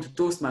started going to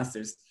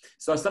Toastmasters.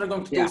 So I started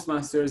going to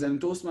Toastmasters, and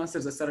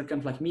Toastmasters I started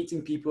kind of like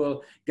meeting people,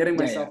 getting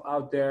myself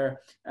out there,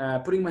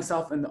 putting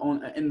myself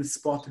in the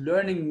spot,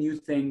 learning new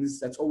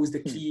things. That's always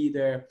the key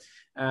there,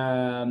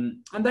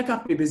 and that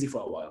kept me busy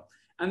for a while.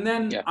 And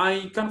then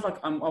I kind of like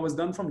I was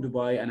done from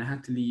Dubai, and I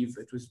had to leave.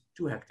 It was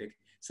too hectic.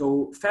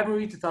 So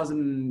February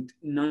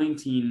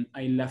 2019,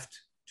 I left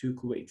to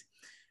Kuwait.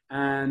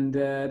 And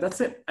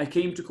that's it. I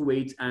came to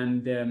Kuwait,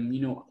 and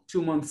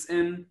 2 months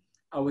in,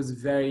 I was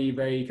very,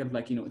 very kind of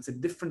like, it's a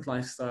different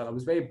lifestyle. I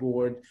was very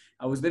bored.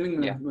 I was living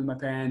with my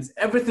parents.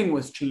 Everything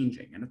was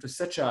changing, and it was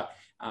such a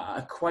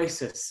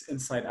crisis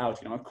inside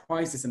out, a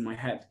crisis in my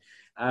head.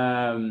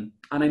 And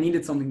I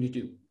needed something to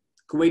do.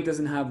 Kuwait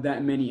doesn't have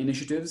that many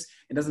initiatives.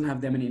 It doesn't have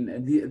that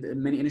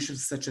many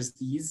initiatives such as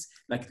these,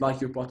 like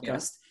your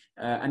podcast.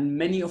 And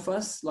many of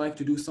us like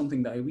to do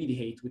something that I really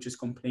hate, which is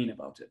complain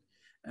about it.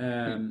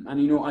 And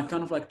I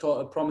kind of like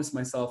promised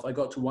myself. I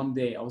got to one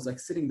day, I was like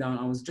sitting down,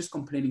 I was just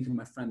complaining to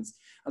my friends.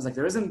 I was like,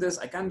 there isn't this,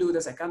 I can't do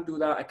this, I can't do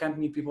that, I can't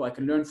meet people, I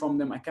can learn from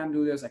them, I can't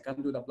do this, I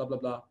can't do that, blah blah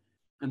blah,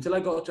 until I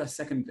got to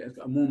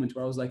a moment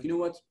where I was like, you know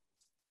what,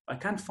 I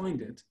can't find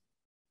it,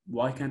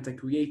 why can't I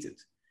create it?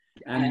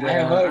 And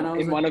I heard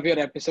in one of your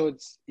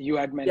episodes you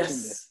had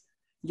mentioned this.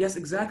 Yes,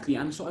 exactly.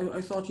 And so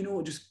I thought,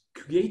 just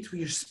create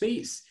your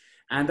space.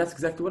 And that's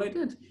exactly what I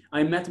did.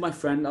 I met my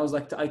friend.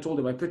 I told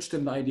him, I pitched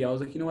him the idea. I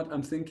was like, you know what?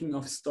 I'm thinking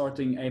of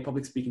starting a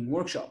public speaking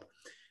workshop.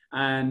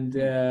 And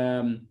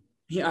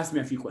he asked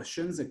me a few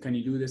questions. Like, can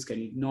you do this? Can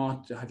you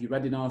not? Have you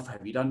read enough?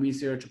 Have you done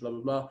research? Blah,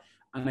 blah, blah.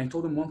 And I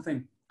told him one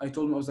thing. I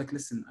was like,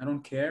 listen, I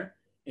don't care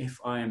if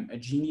I'm a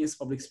genius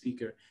public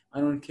speaker. I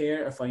don't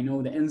care if I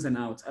know the ins and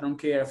outs. I don't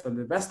care if I'm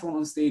the best one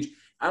on stage.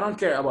 I don't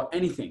care about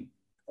anything.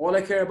 All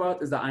I care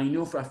about is that I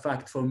know for a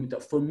fact for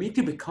me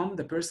to become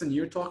the person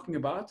you're talking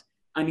about,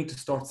 I need to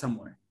start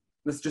somewhere.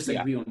 Let's just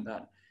agree on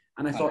that.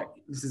 And I thought,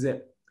 this is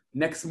it.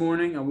 Next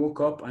morning, I woke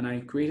up and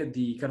I created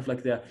the kind of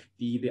like the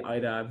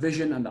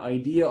vision and the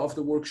idea of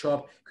the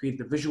workshop, create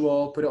the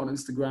visual, put it on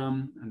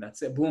Instagram, and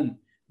that's it. Boom,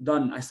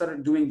 done. I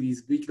started doing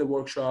these weekly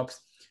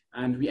workshops,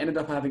 and we ended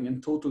up having in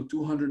total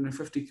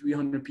 250,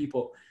 300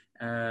 people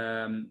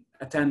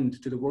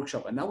attend to the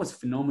workshop. And that was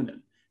phenomenal.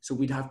 So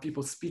we'd have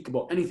people speak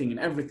about anything and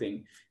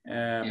everything,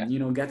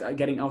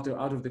 getting out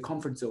of the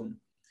comfort zone.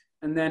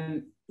 And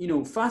then,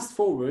 fast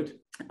forward,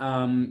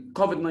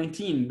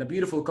 COVID-19, the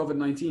beautiful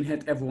COVID-19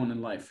 hit everyone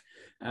in life.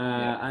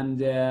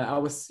 And I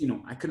was,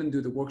 I couldn't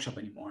do the workshop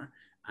anymore.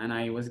 And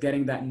I was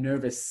getting that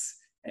nervous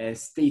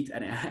state.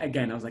 And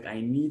again, I was like,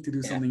 I need to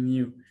do something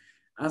new.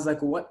 I was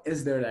like, what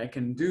is there that I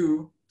can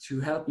do to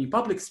help me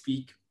public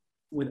speak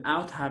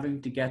without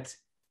having to get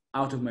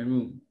out of my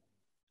room?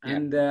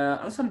 And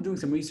I started doing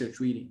some research,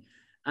 really.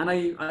 And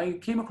I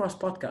came across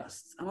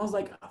podcasts. And I was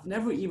like, I've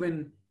never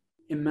even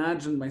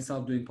imagined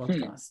myself doing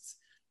podcasts.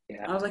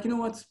 I was like, you know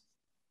what?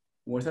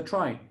 Worth a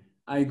try.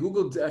 I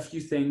Googled a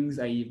few things.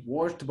 I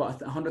watched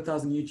about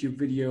 100,000 YouTube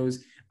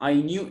videos. I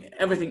knew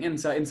everything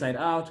inside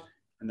out.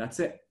 And that's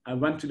it. I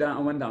went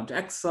down to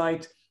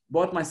X-Site,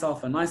 bought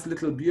myself a nice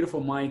little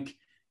beautiful mic.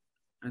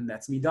 And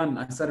that's me done.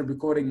 I started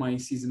recording my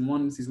season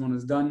one. Season 1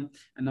 is done.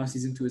 And now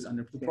season 2 is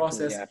under the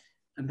process.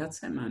 And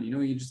that's it, man.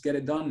 You just get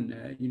it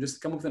done. You just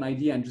come up with an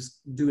idea and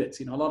just do it.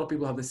 A lot of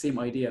people have the same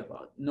idea,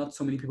 but not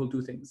so many people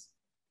do things.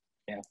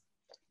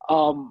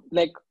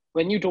 Like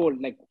when you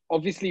told, like,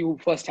 obviously you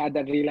first had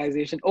that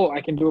realization,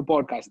 I can do a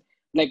podcast.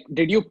 Like,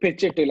 did you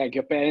pitch it to like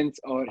your parents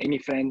or any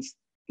friends?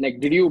 Like,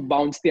 did you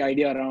bounce the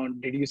idea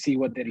around? Did you see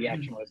what their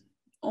reaction was?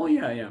 Oh,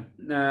 yeah.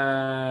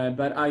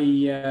 But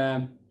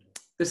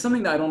there's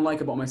something that I don't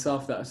like about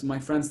myself that my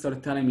friends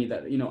started telling me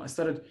that,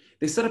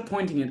 they started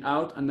pointing it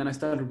out. And then I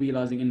started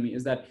realizing in me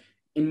is that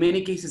in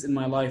many cases in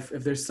my life,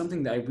 if there's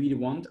something that I really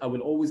want, I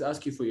will always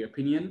ask you for your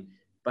opinion,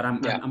 but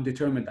I'm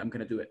determined I'm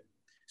going to do it.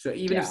 So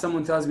even if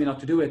someone tells me not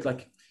to do it,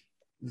 like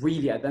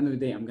really at the end of the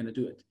day, I'm going to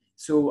do it.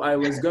 So I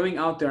was going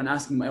out there and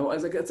asking, I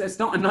was like, it's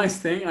not a nice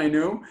thing. I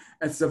know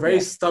it's a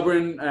very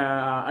stubborn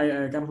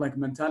kind of like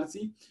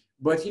mentality,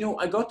 but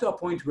I got to a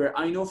point where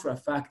I know for a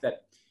fact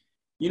that,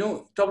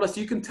 Toblas,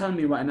 you can tell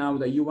me right now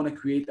that you want to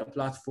create a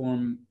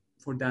platform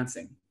for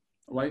dancing,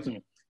 right?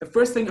 The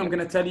first thing I'm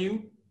going to tell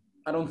you,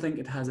 I don't think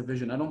it has a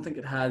vision. I don't think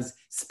it has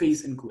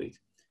space in Kuwait.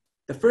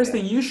 The first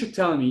thing you should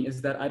tell me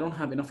is that I don't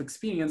have enough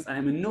experience. I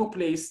am in no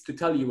place to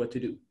tell you what to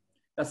do.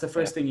 That's the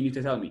first thing you need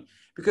to tell me.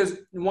 Because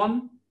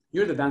 1,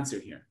 you're the dancer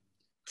here.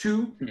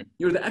 2,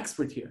 you're the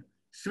expert here.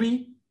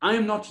 3, I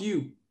am not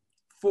you.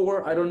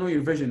 4, I don't know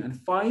your vision. And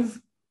 5,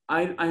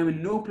 I am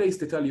in no place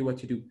to tell you what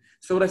to do.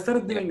 So what I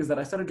started doing is that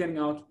I started getting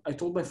out. I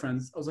told my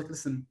friends, I was like,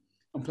 listen,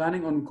 I'm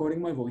planning on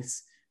recording my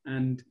voice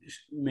and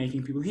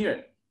making people hear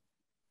it.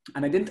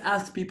 And I didn't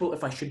ask people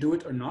if I should do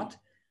it or not.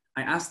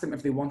 I asked them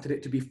if they wanted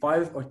it to be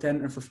 5 or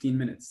 10 or 15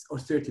 minutes or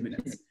 30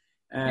 minutes.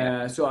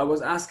 So I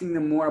was asking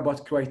them more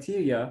about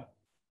criteria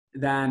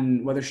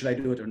than whether should I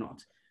do it or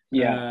not.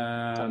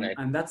 Right.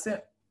 And that's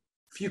it.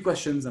 Few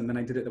questions, and then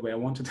I did it the way I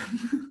wanted.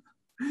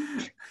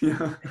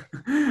 Yeah.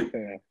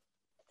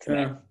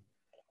 Yeah.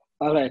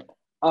 All right.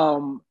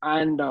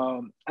 And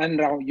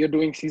now you're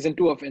doing season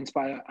 2 of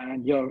Inspire,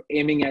 and you're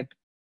aiming at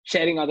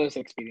sharing others'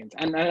 experience.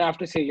 And I have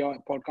to say, your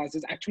podcast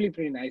is actually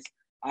pretty nice.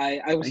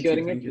 I was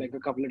hearing it like a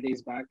couple of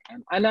days back,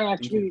 and I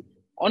actually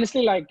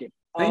honestly like it.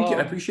 Thank you.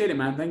 I appreciate it,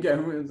 man. Thank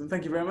you.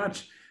 Thank you very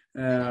much.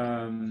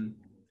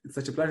 It's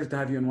such a pleasure to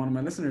have you on one of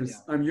my listeners.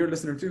 Yeah. I'm your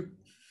listener too.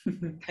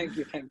 Thank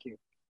you.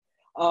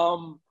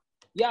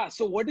 Yeah.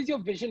 So what is your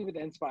vision with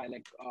Inspire?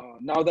 Like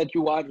now that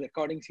you are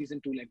recording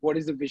season 2, like what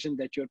is the vision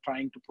that you're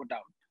trying to put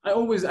out?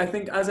 I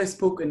think as I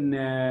spoke in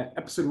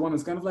episode 1,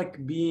 it's kind of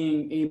like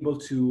being able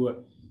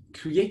to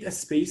create a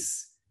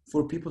space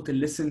for people to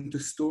listen to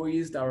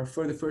stories that are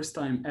for the first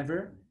time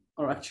ever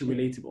are actually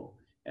relatable.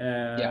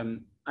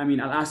 I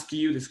mean, I'll ask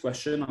you this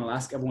question. I'll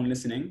ask everyone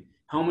listening.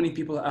 How many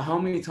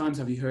times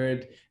have you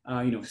heard,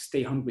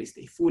 stay hungry,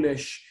 stay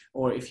foolish,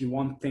 or if you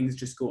want things,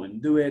 just go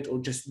and do it, or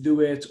just do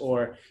it,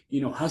 or,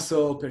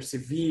 hustle,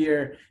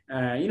 persevere,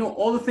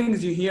 all the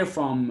things you hear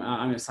from,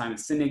 Simon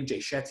Sinek, Jay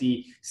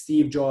Shetty,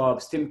 Steve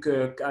Jobs, Tim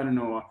Cook,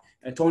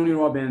 Tony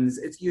Robbins.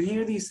 You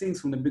hear these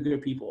things from the bigger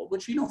people,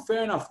 which,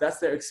 fair enough, that's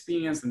their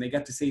experience and they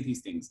get to say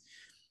these things.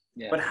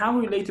 Yeah. But how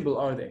relatable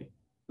are they?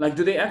 Like,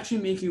 do they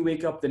actually make you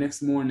wake up the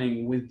next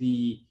morning with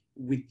the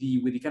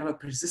kind of a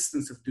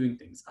persistence of doing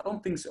things? I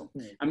don't think so.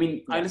 I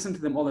mean, I listen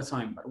to them all the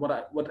time, but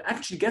what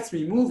actually gets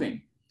me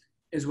moving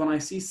is when I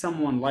see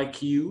someone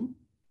like you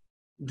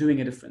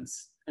doing a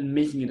difference and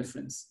making a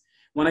difference.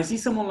 When I see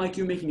someone like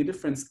you making a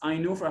difference, I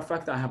know for a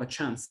fact that I have a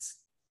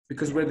chance,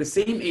 because we're the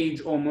same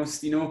age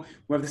almost, we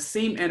have the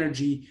same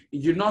energy.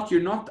 You're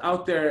not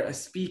out there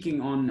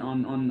speaking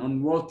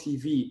on world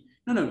TV.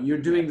 No, you're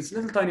doing this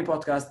little tiny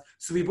podcast.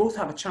 So we both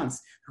have a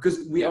chance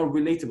because we are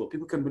relatable.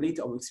 People can relate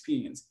to our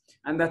experience.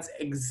 And that's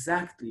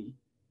exactly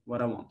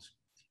what I want.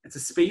 It's a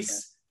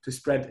space to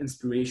spread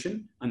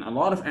inspiration and a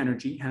lot of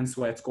energy, hence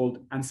why it's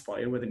called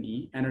Inspire with an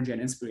E, energy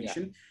and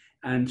inspiration,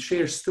 and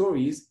share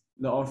stories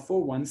that are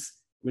for once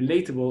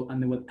relatable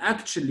and they will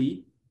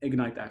actually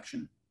ignite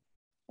action.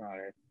 All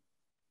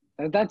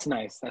right. That's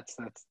nice. That's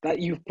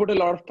you've put a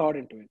lot of thought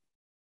into it.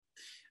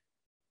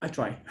 I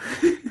try.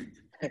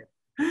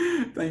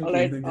 Thank All you.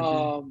 right. Thank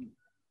you.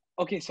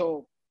 Okay,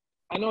 so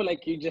I know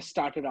like you just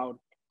started out,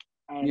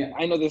 and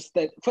I know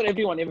that for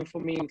everyone, even for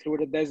me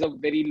included, there's a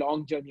very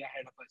long journey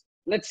ahead of us.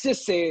 Let's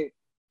just say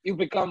you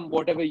become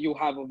whatever you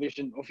have a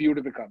vision of you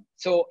to become.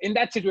 So in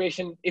that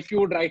situation, if you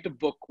would write a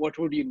book, what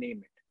would you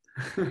name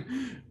it?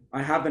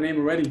 I have the name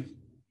already.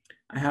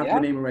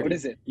 What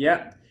is it?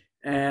 Yeah.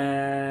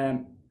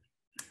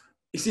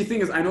 You see, the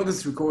thing is, I know this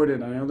is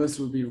recorded. I know this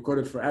will be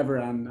recorded forever.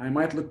 And I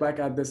might look back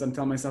at this and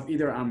tell myself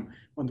either I'm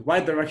on the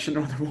right direction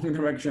or the wrong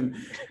direction.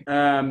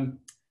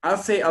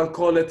 I'll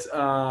call it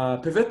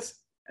Pivot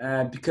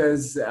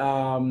because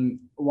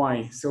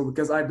why? So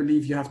because I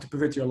believe you have to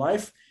pivot your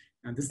life.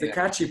 And this is the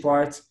catchy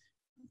part.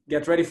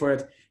 Get ready for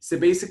it. So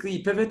basically,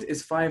 Pivot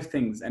is 5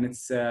 things. And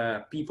it's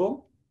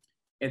people,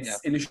 it's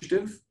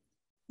initiative,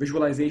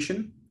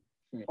 visualization,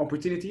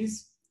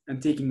 opportunities,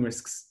 and taking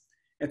risks.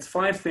 It's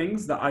 5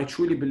 things that I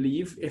truly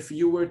believe, if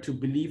you were to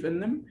believe in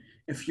them,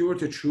 if you were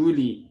to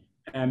truly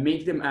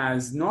make them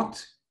as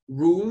not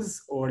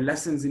rules or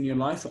lessons in your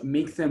life,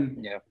 make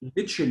them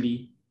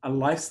literally a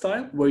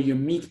lifestyle where you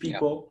meet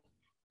people,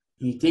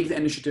 you take the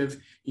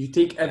initiative, you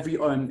take every,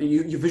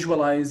 you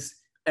visualize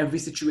every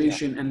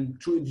situation and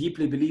truly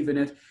deeply believe in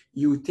it.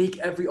 You take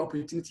every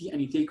opportunity and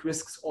you take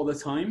risks all the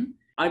time.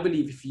 I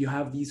believe if you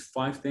have these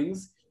 5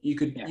 things,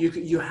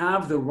 you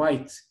have the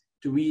right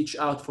to reach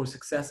out for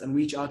success and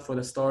reach out for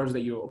the stars that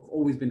you've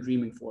always been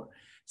dreaming for.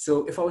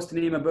 So if I was to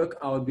name a book,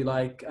 I would be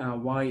like,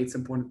 why it's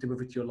important to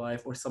pivot your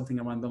life, or something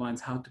around the lines,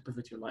 how to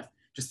pivot your life.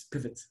 Just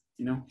pivot,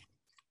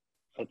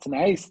 That's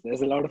nice.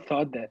 There's a lot of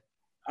thought there.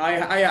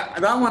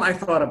 That one I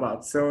thought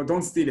about, so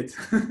don't steal it.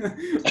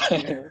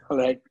 All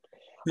right.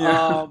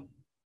 Yeah.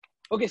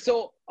 Okay.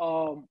 So,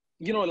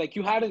 like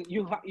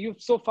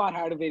you've so far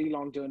had a very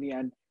long journey,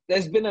 and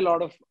there's been a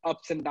lot of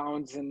ups and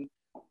downs. And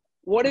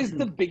what is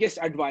the biggest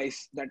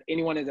advice that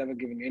anyone has ever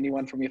given you,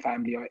 anyone from your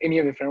family or any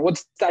of your friends?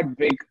 What's that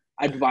big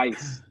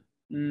advice?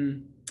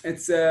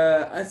 It's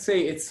I'd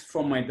say it's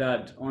from my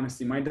dad.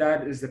 Honestly, my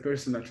dad is the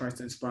person that tries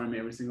to inspire me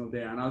every single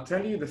day, and I'll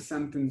tell you the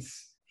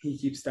sentence he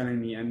keeps telling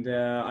me. And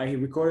I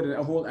recorded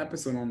a whole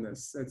episode on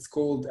this. It's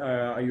called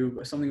 "Are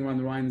you something around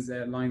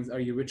the lines? Are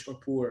you rich or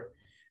poor?"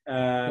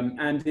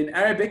 And in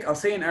Arabic, I'll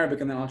say in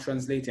Arabic and then I'll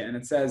translate it. And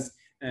it says,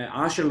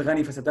 عاشر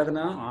الغني فستغنى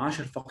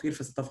عاشر الفقير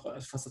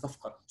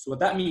فستفقر. So what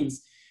that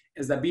means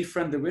is that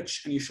befriend the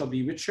rich and you shall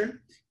be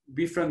richer,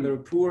 befriend the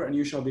poor and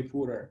you shall be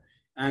poorer.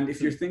 And if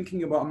you're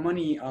thinking about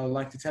money, I'd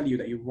like to tell you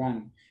that you're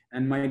wrong.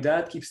 And my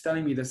dad keeps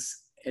telling me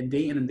this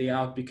day in and day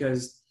out,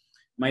 because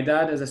My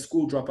dad is a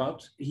school dropout.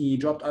 He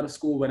dropped out of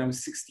school when I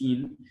was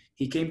 16.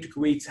 He came to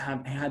Kuwait.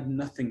 He had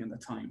nothing at the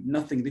time,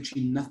 nothing,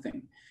 literally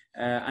nothing.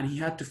 And he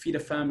had to feed a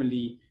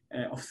family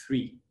of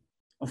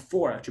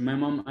four, actually, my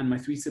mom and my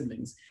three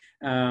siblings.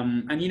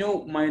 And,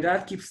 my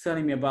dad keeps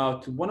telling me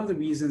about one of the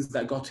reasons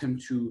that got him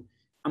to,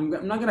 I'm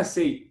not going to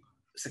say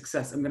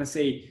success. I'm going to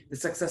say the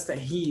success that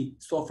he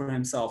saw for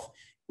himself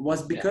was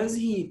because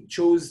he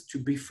chose to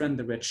befriend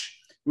the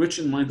rich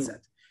in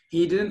mindset.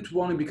 He didn't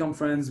want to become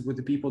friends with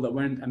the people that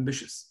weren't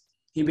ambitious.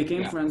 He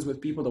became friends with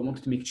people that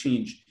wanted to make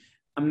change.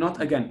 I'm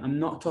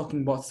not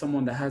talking about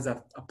someone that has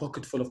a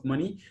pocket full of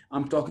money.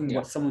 I'm talking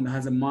about someone that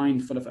has a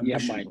mind full of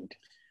ambition.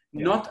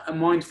 Not a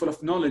mind full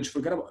of knowledge.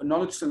 Forget about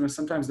knowledge.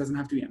 Sometimes doesn't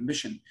have to be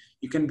ambition.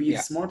 You can be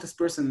the smartest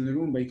person in the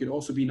room, but you could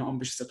also be not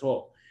ambitious at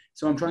all.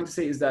 So what I'm trying to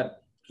say is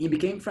that he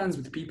became friends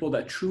with people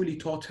that truly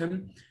taught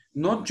him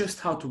not just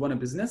how to run a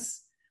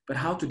business, but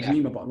how to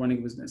dream about running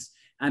a business.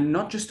 And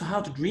not just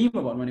how to dream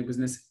about running a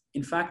business,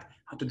 in fact,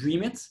 how to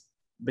dream it,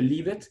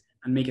 believe it,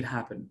 and make it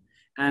happen.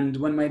 And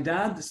when my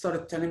dad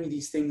started telling me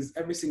these things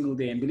every single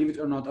day, and believe it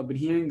or not, I've been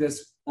hearing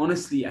this,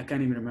 honestly, I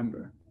can't even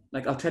remember.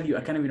 Like, I'll tell you,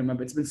 I can't even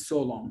remember. It's been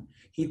so long.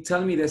 He'd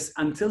tell me this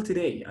until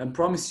today. I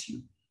promise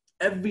you,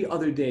 every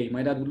other day,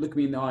 my dad would look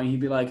me in the eye and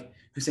he'd be like,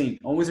 Hussein,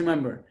 always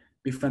remember,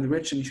 befriend the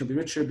rich and you shall be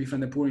richer,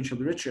 befriend the poor and you shall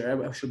be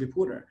richer, I shall be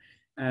poorer.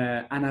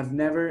 And I've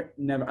never,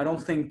 I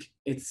don't think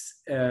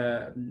it's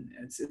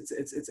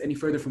any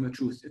further from the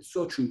truth. It's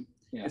so true.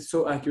 Yeah. It's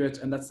so accurate.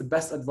 And that's the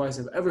best advice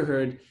I've ever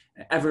heard,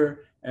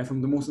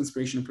 from the most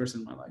inspirational person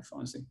in my life,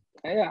 honestly.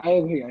 Yeah, I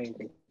agree.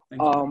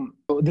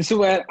 So this is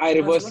where I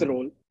reverse the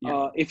role.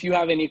 Yeah. If you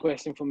have any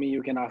question for me,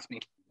 you can ask me.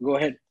 Go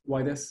ahead.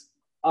 Why this?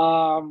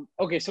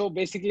 Okay, so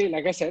basically,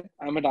 like I said,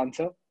 I'm a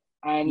dancer.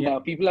 And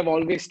people have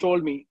always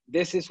told me,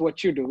 this is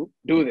what you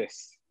do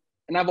this.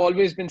 And I've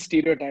always been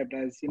stereotyped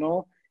as,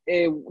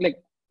 like,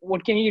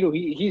 what can he do?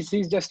 He's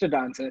just a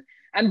dancer.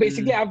 And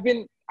basically, I've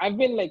been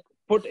like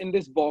put in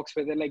this box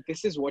where they're like,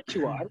 this is what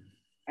you are,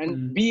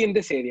 and be in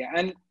this area.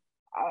 And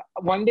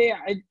one day,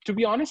 to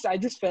be honest, I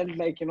just felt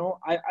like,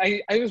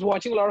 I was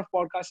watching a lot of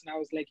podcasts and I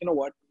was like, you know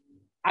what,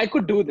 I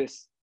could do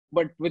this,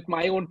 but with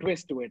my own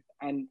twist to it.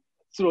 And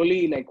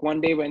slowly, like one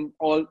day when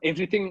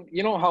everything,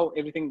 how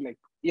everything like,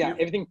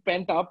 everything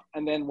pent up.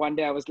 And then one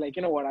day I was like,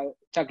 you know what, I'll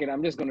chuck it.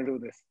 I'm just going to do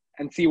this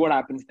and see what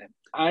happens then.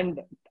 And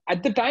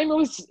at the time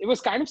it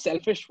was kind of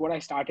selfish what I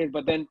started,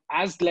 but then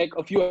as like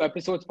a few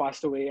episodes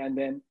passed away and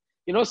then,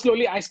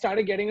 slowly I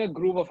started getting a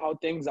groove of how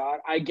things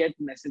are. I get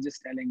messages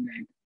telling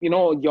like,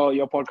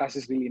 your podcast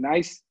is really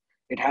nice.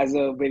 It has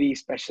a very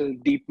special,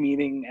 deep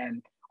meaning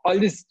and all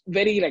this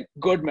very like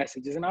good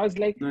messages. And I was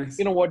like, nice.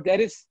 You know what,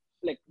 this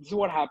is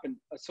what happened.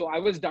 So I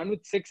was done with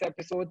 7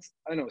 episodes.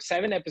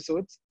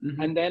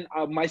 And then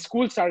my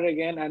school started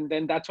again. And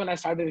then that's when I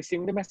started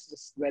receiving the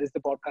messages. Where is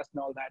the podcast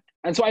and all that?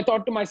 And so I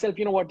thought to myself,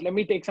 you know what, let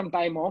me take some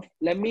time off.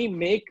 Let me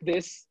make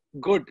this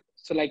good.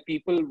 So like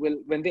people will,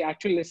 when they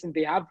actually listen,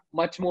 they have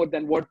much more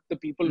than what the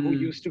people who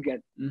used to get.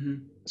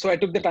 So I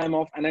took the time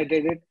off and I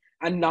did it.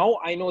 And now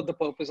I know the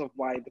purpose of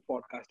why the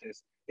podcast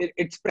is.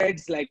 It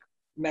spreads like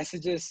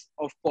messages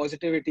of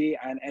positivity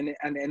and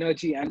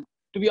energy. And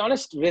to be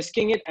honest,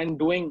 risking it and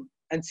doing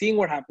and seeing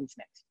what happens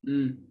next.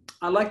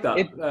 I like that.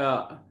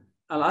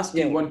 I'll ask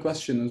you one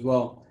question as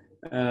well.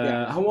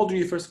 How old are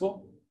you, first of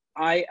all?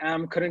 I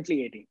am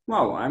currently 18.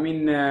 Wow. I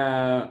mean,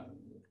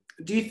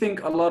 do you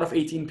think a lot of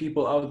 18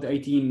 people out there,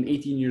 18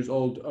 years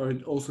old, are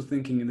also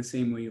thinking in the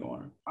same way you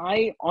are?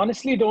 I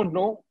honestly don't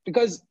know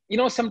because,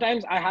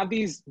 sometimes I have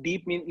these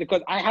deep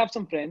because I have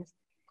some friends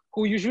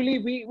who usually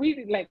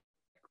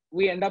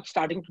we end up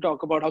starting to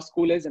talk about how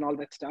school is and all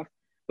that stuff.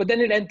 But then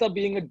it ends up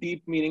being a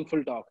deep,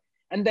 meaningful talk.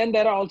 And then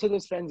there are also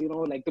those friends,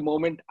 like the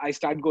moment I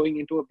start going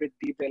into a bit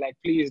deep, they're like,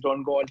 please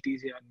don't go all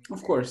teasy on me.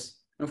 Of course.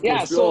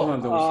 Yeah,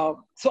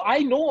 so I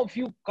know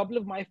couple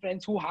of my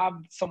friends who have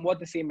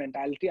somewhat the same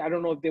mentality. I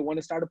don't know if they want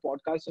to start a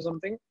podcast or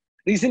something.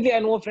 Recently, I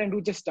know a friend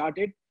who just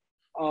started.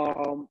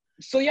 I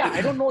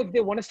don't know if they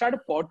want to start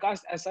a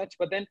podcast as such,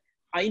 but then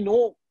I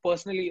know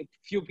personally a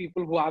few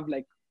people who have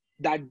like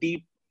that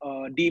deep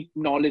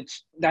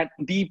knowledge, that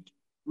deep,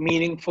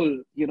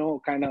 meaningful,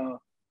 kind of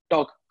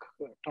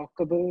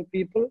talkable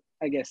people,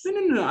 I guess.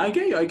 No. I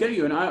get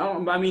you. And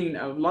I mean,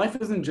 life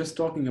isn't just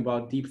talking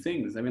about deep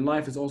things. I mean,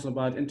 life is also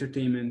about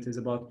entertainment, is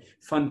about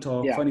fun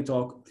talk, funny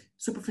talk,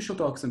 superficial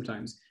talk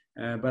sometimes.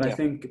 But I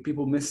think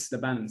people miss the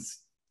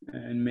balance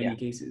in many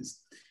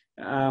cases.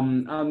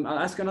 I'll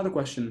ask you another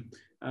question.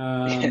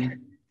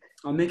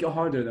 I'll make it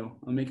harder though.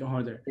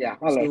 Yeah.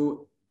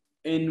 So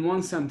in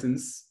one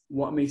sentence,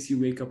 what makes you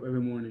wake up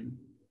every morning?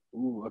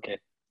 Ooh, okay.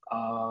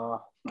 I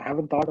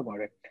haven't thought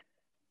about it.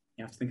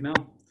 You have to think now.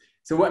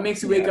 So what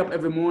makes you wake up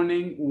every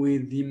morning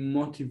with the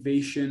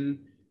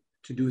motivation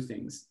to do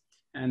things?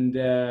 And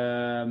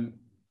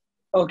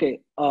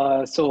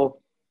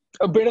so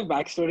a bit of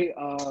backstory.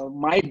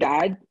 My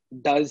dad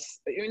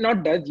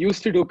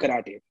used to do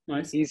karate.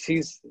 Nice.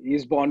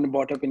 He's born and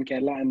brought up in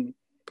Kerala, and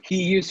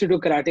he used to do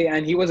karate,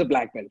 and he was a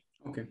black belt.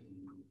 Okay.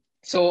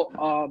 So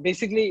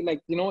basically,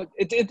 like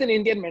it's an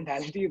Indian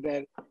mentality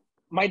where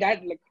my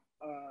dad,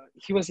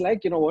 he was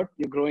like, you know what,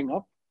 you're growing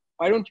up.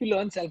 Why don't you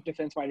learn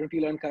self-defense? Why don't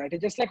you learn karate?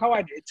 Just like how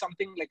I did. It's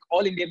something like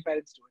all Indian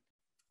parents do it.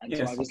 And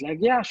so I was like,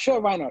 yeah, sure,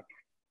 why not?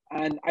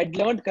 And I'd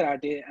learned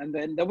karate. And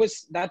then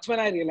that's when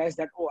I realized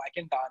that, oh, I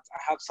can dance. I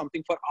have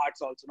something for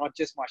arts also, not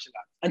just martial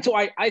arts. And so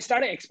I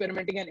started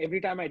experimenting. And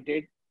every time I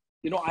did,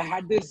 I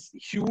had this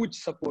huge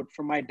support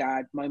from my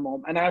dad, my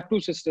mom, and I have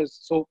 2 sisters.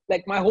 So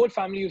like my whole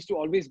family used to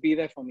always be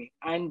there for me.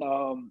 And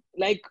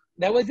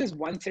there was this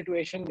one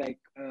situation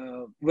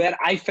where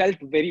I felt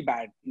very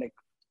bad. Like,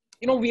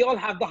 we all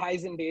have the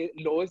highs and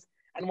lows.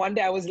 And one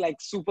day I was like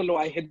super low.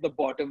 I hit the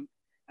bottom.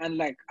 And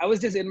like, I was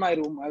just in my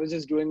room. I was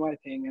just doing my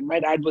thing. And my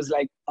dad was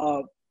like,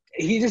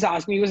 he just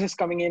asked me, he was just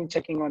coming in,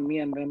 checking on me.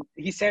 And then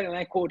he said, and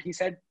I quote, he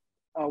said,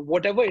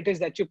 whatever it is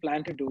that you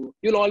plan to do,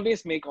 you'll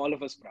always make all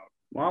of us proud.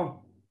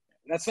 Wow.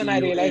 That's when I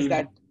realized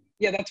that,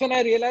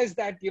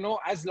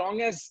 as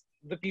long as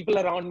the people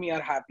around me are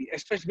happy,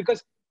 especially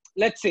because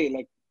let's say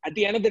like at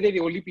the end of the day, the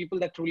only people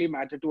that truly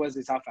matter to us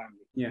is our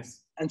family.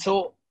 Yes. And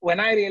so when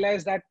I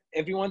realized that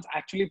everyone's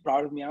actually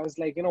proud of me, I was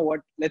like, you know what,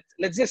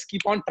 let's just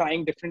keep on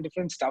trying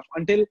different stuff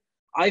until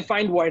I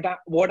find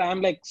what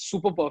I'm like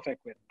super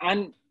perfect with.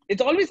 And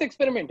it's always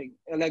experimenting.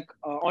 Like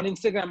on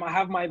Instagram, I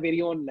have my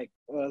very own,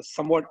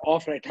 somewhat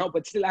off right now,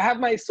 but still I have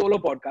my solo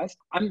podcast.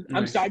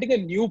 I'm starting a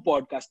new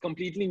podcast,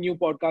 completely new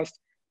podcast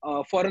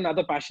for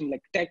another passion,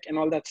 like tech and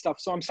all that stuff.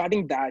 So I'm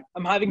starting that.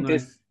 I'm having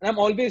this, and I'm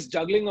always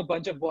juggling a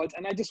bunch of balls,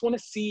 and I just want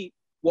to see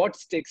what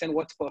sticks and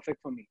what's perfect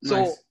for me.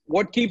 So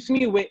what keeps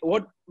me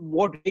what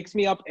wakes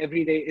me up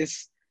every day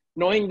is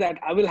knowing that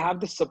I will have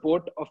the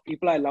support of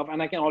people I love,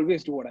 and I can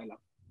always do what I love.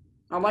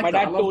 I like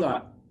that. I love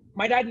that.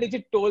 My dad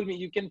legit told me,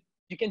 you can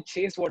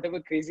chase whatever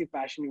crazy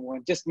passion you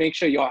want. Just make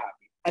sure you're happy.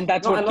 And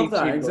that's what keeps me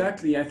going.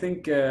 Exactly. I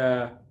think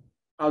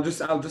I'll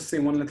just say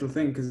one little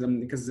thing because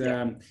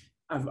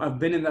I've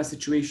been in that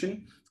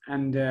situation,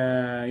 and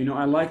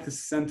I like the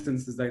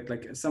sentences like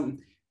some,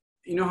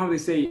 how they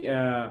say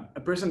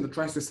a person that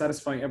tries to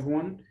satisfy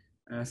everyone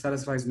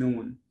satisfies no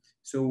one.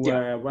 So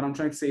what I'm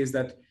trying to say is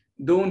that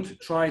don't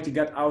try to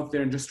get out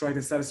there and just try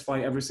to satisfy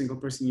every single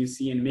person you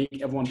see and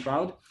make everyone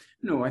proud.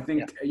 No, I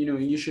think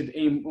you should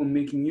aim on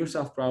making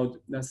yourself proud.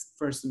 That's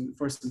first and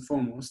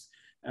foremost.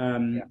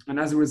 And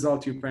as a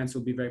result, your parents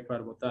will be very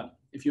proud about that.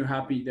 If you're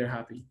happy, they're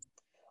happy.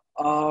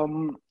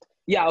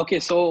 Okay.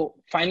 So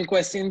final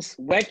questions.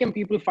 Where can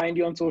people find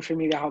you on social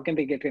media? How can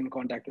they get in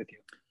contact with you?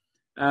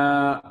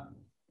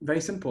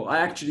 Very simple. I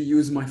actually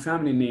use my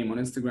family name on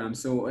Instagram.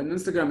 So on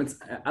Instagram, it's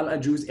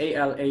Alajouz,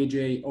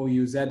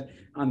 ALAJOUZ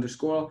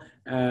 _.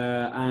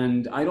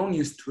 And I don't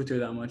use Twitter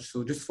that much.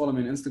 So just follow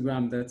me on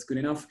Instagram. That's good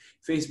enough.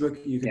 Facebook,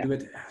 you can do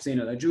it, Hussein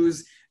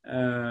Alajouz.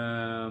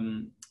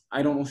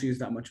 I don't also use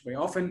that much very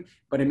often,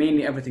 but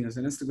mainly everything is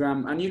on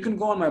Instagram. And you can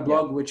go on my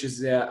blog, which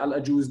is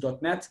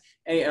alajouz.net,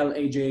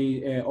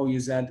 ALAJOUZ.net.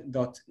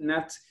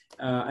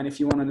 And if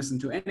you want to listen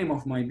to any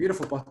of my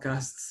beautiful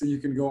podcasts, you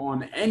can go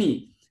on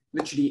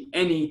literally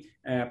any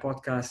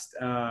podcast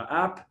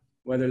app,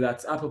 whether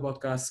that's Apple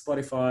Podcasts,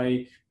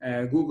 Spotify,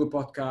 Google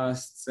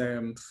Podcasts,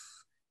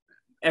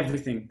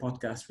 everything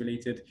podcast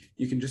related.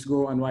 You can just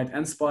go and write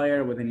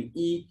Inspire with an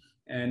E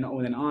and not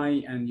with an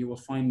I, and you will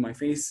find my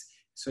face.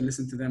 So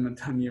listen to them and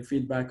tell me your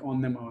feedback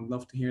on them. I would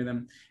love to hear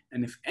them.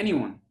 And if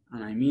anyone,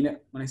 and I mean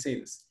it when I say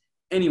this,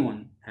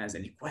 anyone has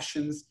any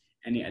questions,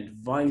 any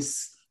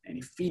advice,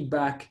 any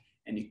feedback,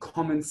 any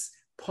comments,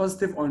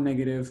 positive or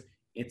negative,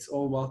 it's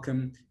all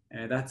welcome.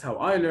 That's how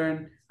I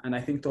learn. And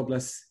I think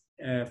Tobless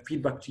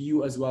feedback to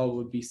you as well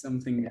would be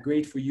something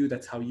great for you.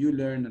 That's how you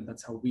learn, and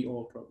that's how we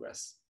all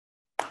progress.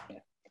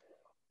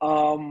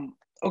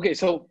 Okay,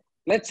 so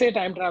let's say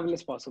time travel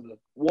is possible.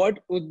 What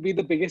would be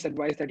the biggest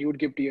advice that you would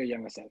give to your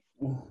younger self?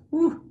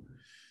 Oh,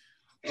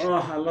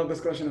 I love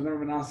this question. I've never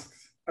been asked.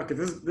 Okay,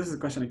 this is a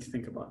question I need to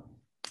think about.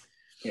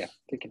 Yeah,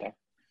 take it out.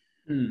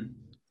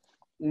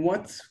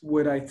 What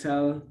would I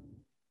tell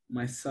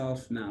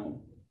myself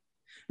now?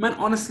 Man,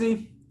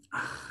 honestly,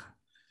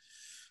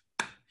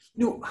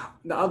 the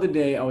other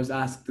day I was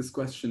asked this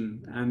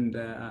question, and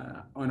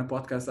on a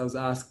podcast I was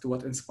asked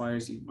what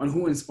inspires you, and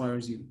who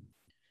inspires you.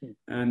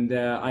 And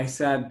I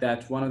said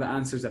that one of the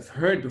answers I've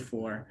heard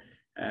before,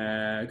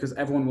 because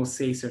everyone will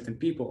say certain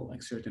people,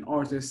 like certain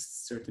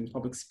artists, certain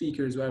public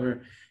speakers,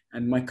 whoever.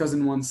 And I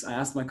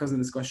asked my cousin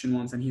this question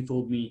once, and he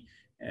told me,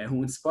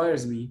 who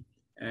inspires me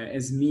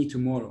is me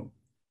tomorrow.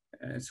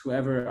 It's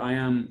whoever I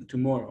am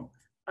tomorrow.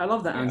 I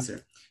love that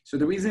answer. So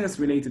the reason it's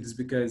related is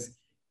because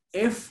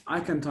if I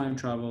can time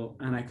travel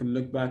and I can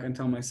look back and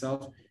tell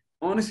myself,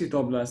 honestly,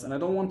 Tobless, and I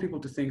don't want people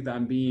to think that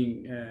I'm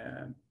being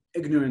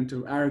ignorant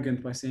or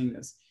arrogant by saying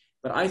this,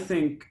 but I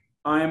think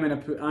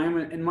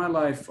in my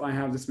life, I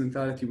have this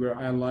mentality where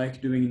I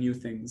like doing new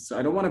things. So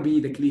I don't want to be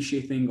the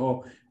cliche thing,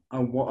 I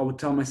would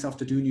tell myself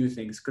to do new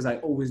things, because I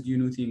always do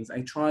new things.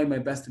 I try my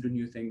best to do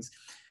new things.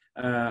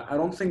 I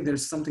don't think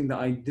there's something that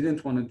I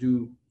didn't want to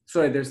do.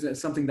 Sorry, there's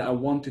something that I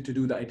wanted to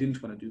do that I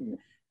didn't want to do.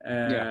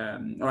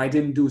 Or I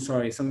didn't do,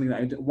 something that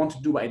I want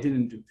to do but I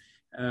didn't do.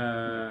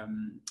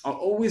 I'll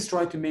always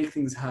try to make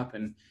things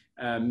happen.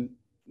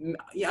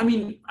 yeah, I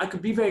mean, I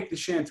could be very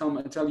cliche and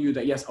tell you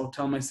that, yes, I'll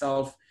tell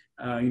myself,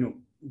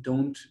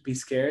 don't be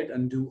scared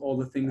and do all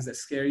the things that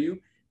scare you.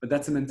 But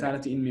that's a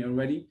mentality in me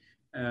already.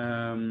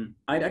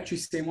 I'd actually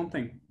say one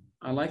thing.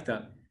 I like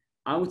that.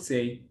 I would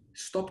say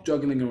stop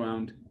juggling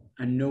around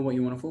and know what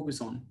you want to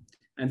focus on.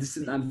 And this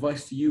is an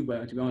advice to you,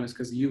 to be honest,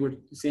 because you were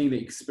saying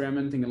that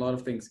experimenting a lot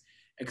of things.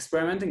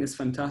 Experimenting is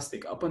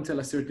fantastic up until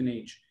a certain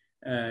age.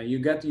 You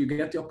get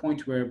to a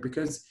point where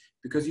because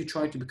you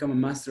try to become a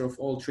master of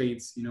all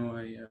trades,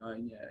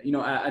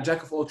 a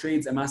jack of all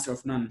trades, a master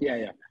of none.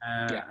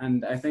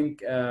 And I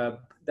think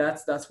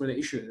that's where the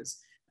issue is.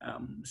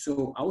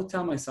 So I would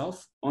tell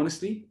myself,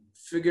 honestly,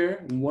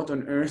 figure what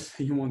on earth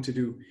you want to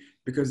do,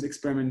 because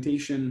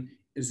experimentation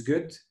is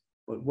good,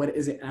 but what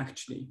is it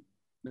actually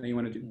that you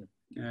want to do?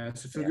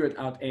 So figure it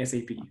out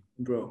ASAP,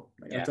 bro.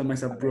 I tell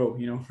myself, bro,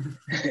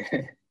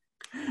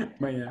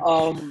 But yeah.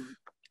 All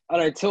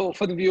right. So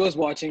for the viewers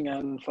watching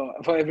and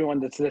for everyone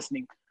that's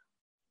listening,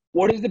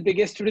 what is the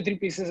biggest 2 to 3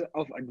 pieces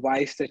of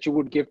advice that you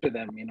would give to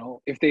them,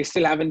 if they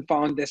still haven't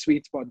found their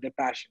sweet spot, their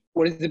passion?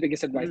 What is the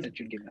biggest advice that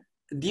you'd give them?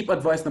 Deep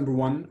advice number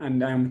 1,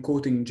 and I'm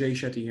quoting Jay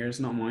Shetty here, it's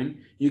not mine.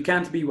 You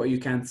can't be what you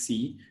can't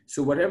see.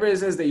 So whatever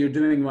it is that you're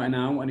doing right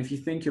now, and if you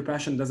think your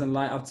passion doesn't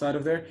lie outside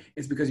of there,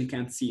 it's because you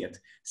can't see it.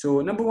 So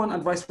number 1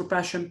 advice for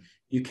passion,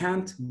 you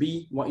can't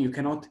be what you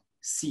cannot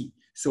see.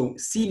 So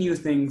see new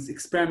things,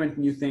 experiment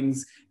new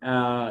things,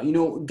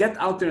 get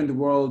out there in the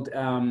world.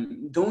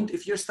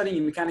 If you're studying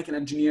a mechanical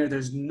engineer,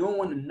 there's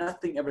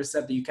nothing ever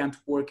said that you can't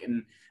work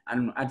in,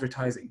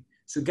 advertising.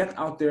 So get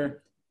out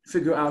there,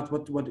 figure out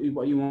what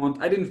you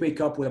want. I didn't wake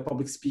up with a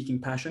public speaking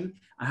passion.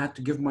 I had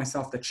to give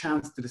myself the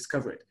chance to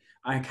discover it.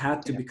 I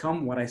had to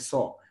become what I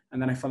saw,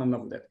 and then I fell in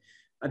love with it.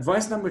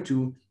 Advice number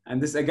 2, and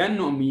this again,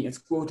 not me, it's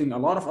quoting a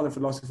lot of other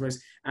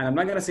philosophers, and I'm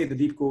not going to say the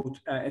deep quote.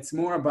 It's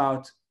more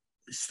about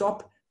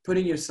stop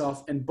putting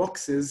yourself in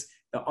boxes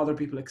that other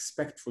people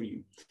expect for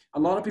you. A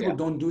lot of people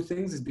don't do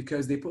things is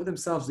because they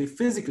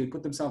physically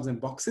put themselves in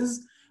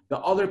boxes that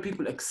other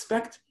people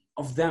expect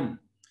of them.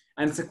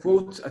 And it's a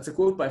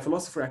quote by a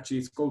philosopher,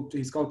 actually.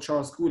 He's called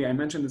Charles Cooley. I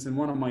mentioned this in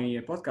one of my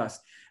podcasts.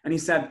 And he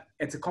said,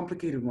 it's a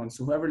complicated one.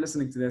 So whoever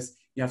listening to this,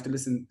 you have to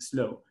listen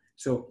slow.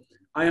 So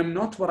I am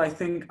not what I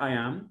think I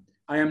am.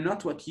 I am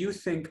not what you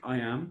think I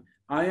am.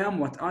 I am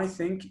what I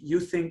think you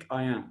think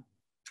I am.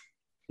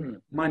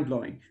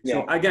 Mind-blowing.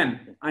 So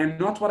again, I am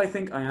not what I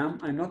think I am.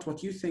 I'm not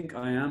what you think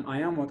I am.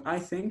 I am what I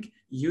think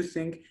you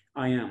think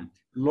I am.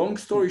 Long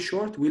story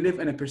short, we live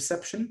in a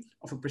perception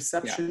of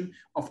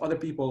other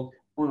people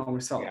on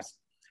ourselves.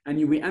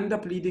 And we end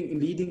up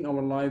leading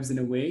our lives in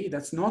a way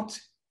that's not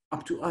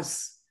up to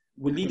us.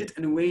 We lead it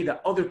in a way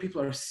that other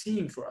people are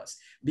seeing for us,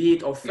 be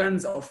it our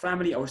friends, our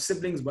family, our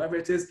siblings, whatever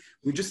it is.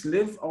 We just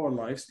live our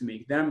lives to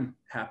make them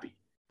happy,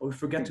 but we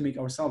forget to make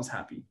ourselves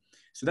happy.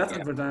 So that's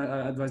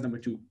advice number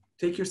 2.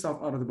 Take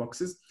yourself out of the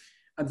boxes.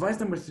 Advice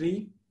number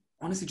 3,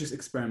 honestly, just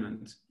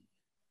experiment.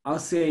 I'll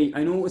say,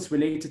 I know it's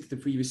related to the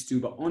previous 2,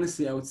 but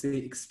honestly, I would say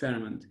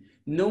experiment.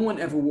 No one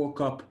ever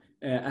woke up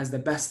as the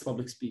best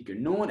public speaker.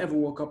 No one ever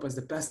woke up as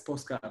the best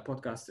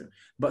podcaster,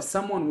 but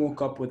someone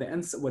woke up with the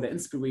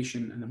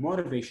inspiration and the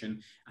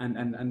motivation and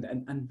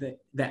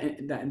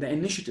the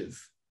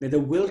initiative, the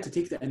will to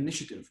take the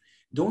initiative.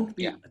 Don't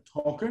be a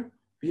talker,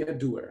 be a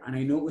doer. And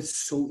I know it's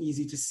so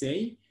easy to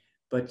say,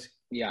 but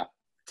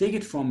take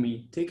it from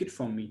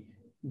me.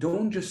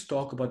 Don't just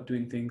talk about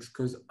doing things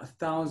because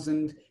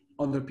 1,000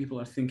 other people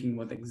are thinking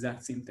about the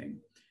exact same thing.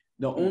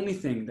 The only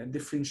thing that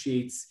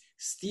differentiates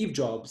Steve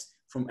Jobs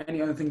from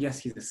any other thing, yes,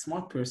 he's a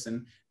smart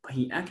person, but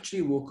he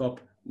actually woke up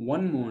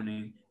one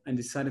morning and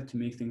decided to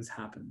make things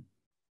happen.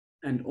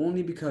 And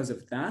only because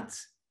of that,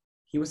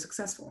 he was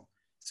successful.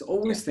 So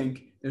always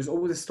think there's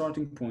always a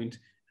starting point.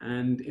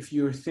 And if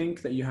you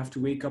think that you have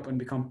to wake up and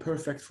become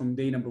perfect from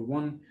day number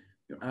 1,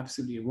 you're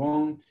absolutely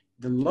wrong.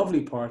 The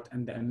lovely part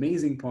and the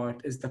amazing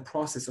part is the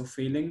process of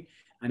failing.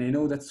 And I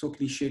know that's so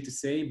cliche to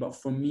say, but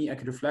for me, I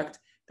could reflect.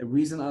 The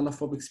reason I love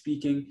public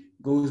speaking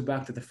goes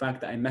back to the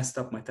fact that I messed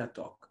up my TED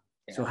Talk.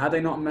 So had I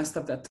not messed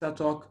up that TED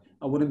Talk,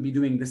 I wouldn't be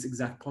doing this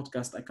exact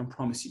podcast, I can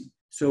promise you.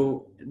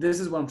 So this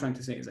is what I'm trying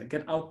to say, is like,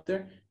 get out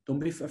there. Don't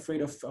be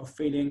afraid of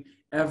failing.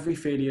 Every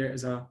failure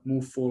is a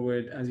move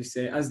forward, as you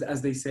say,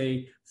 as they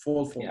say,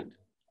 fall forward.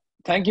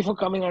 Thank you for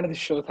coming onto the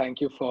show. Thank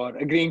you for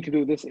agreeing to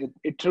do this.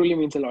 It truly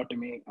means a lot to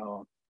me.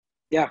 No,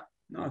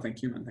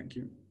 thank you, man. Thank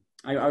you.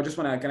 I just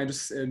want to, can I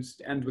just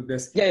end with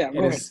this?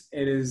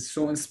 It is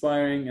so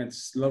inspiring.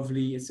 It's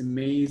lovely. It's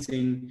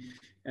amazing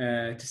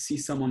to see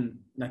someone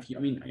like you. I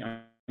mean,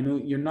 I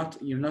know you're not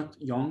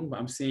young, but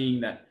I'm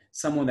saying that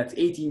someone that's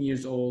 18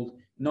 years old,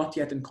 not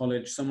yet in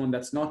college, someone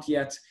that's not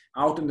yet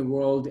out in the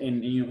world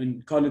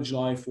in college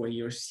life where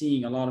you're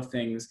seeing a lot of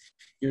things.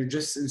 You're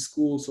just in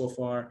school so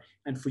far.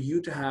 And for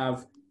you to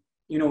have,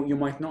 you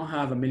might not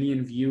have a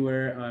million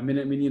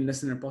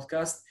listener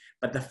podcast,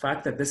 but the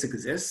fact that this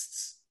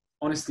exists,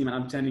 honestly, man,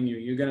 I'm telling you,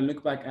 you're going to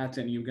look back at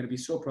it and you're going to be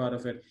so proud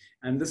of it.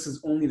 And this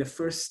is only the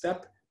first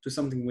step to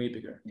something way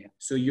bigger.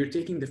 So you're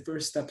taking the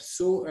first step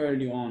so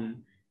early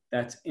on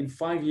that in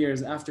 5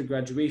 years after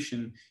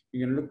graduation,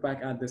 you're going to look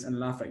back at this and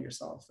laugh at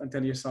yourself and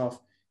tell yourself,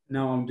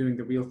 now I'm doing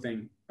the real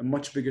thing, a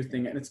much bigger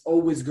thing. And it's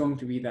always going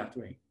to be that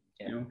way.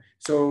 You know,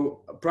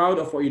 so proud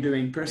of what you're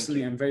doing.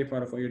 Personally, I'm very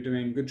proud of what you're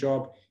doing. Good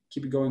job.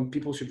 Keep it going.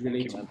 People should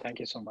relate to you. Thank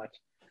you so much.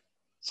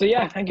 So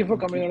yeah, thank you for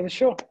coming on the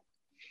show.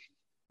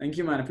 Thank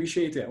you, man.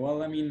 Appreciate it.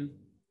 Well, I mean,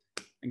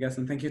 I guess,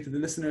 and thank you to the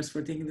listeners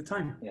for taking the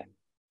time. Yeah.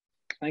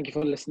 Thank you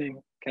for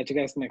listening. Catch you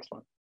guys next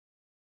one.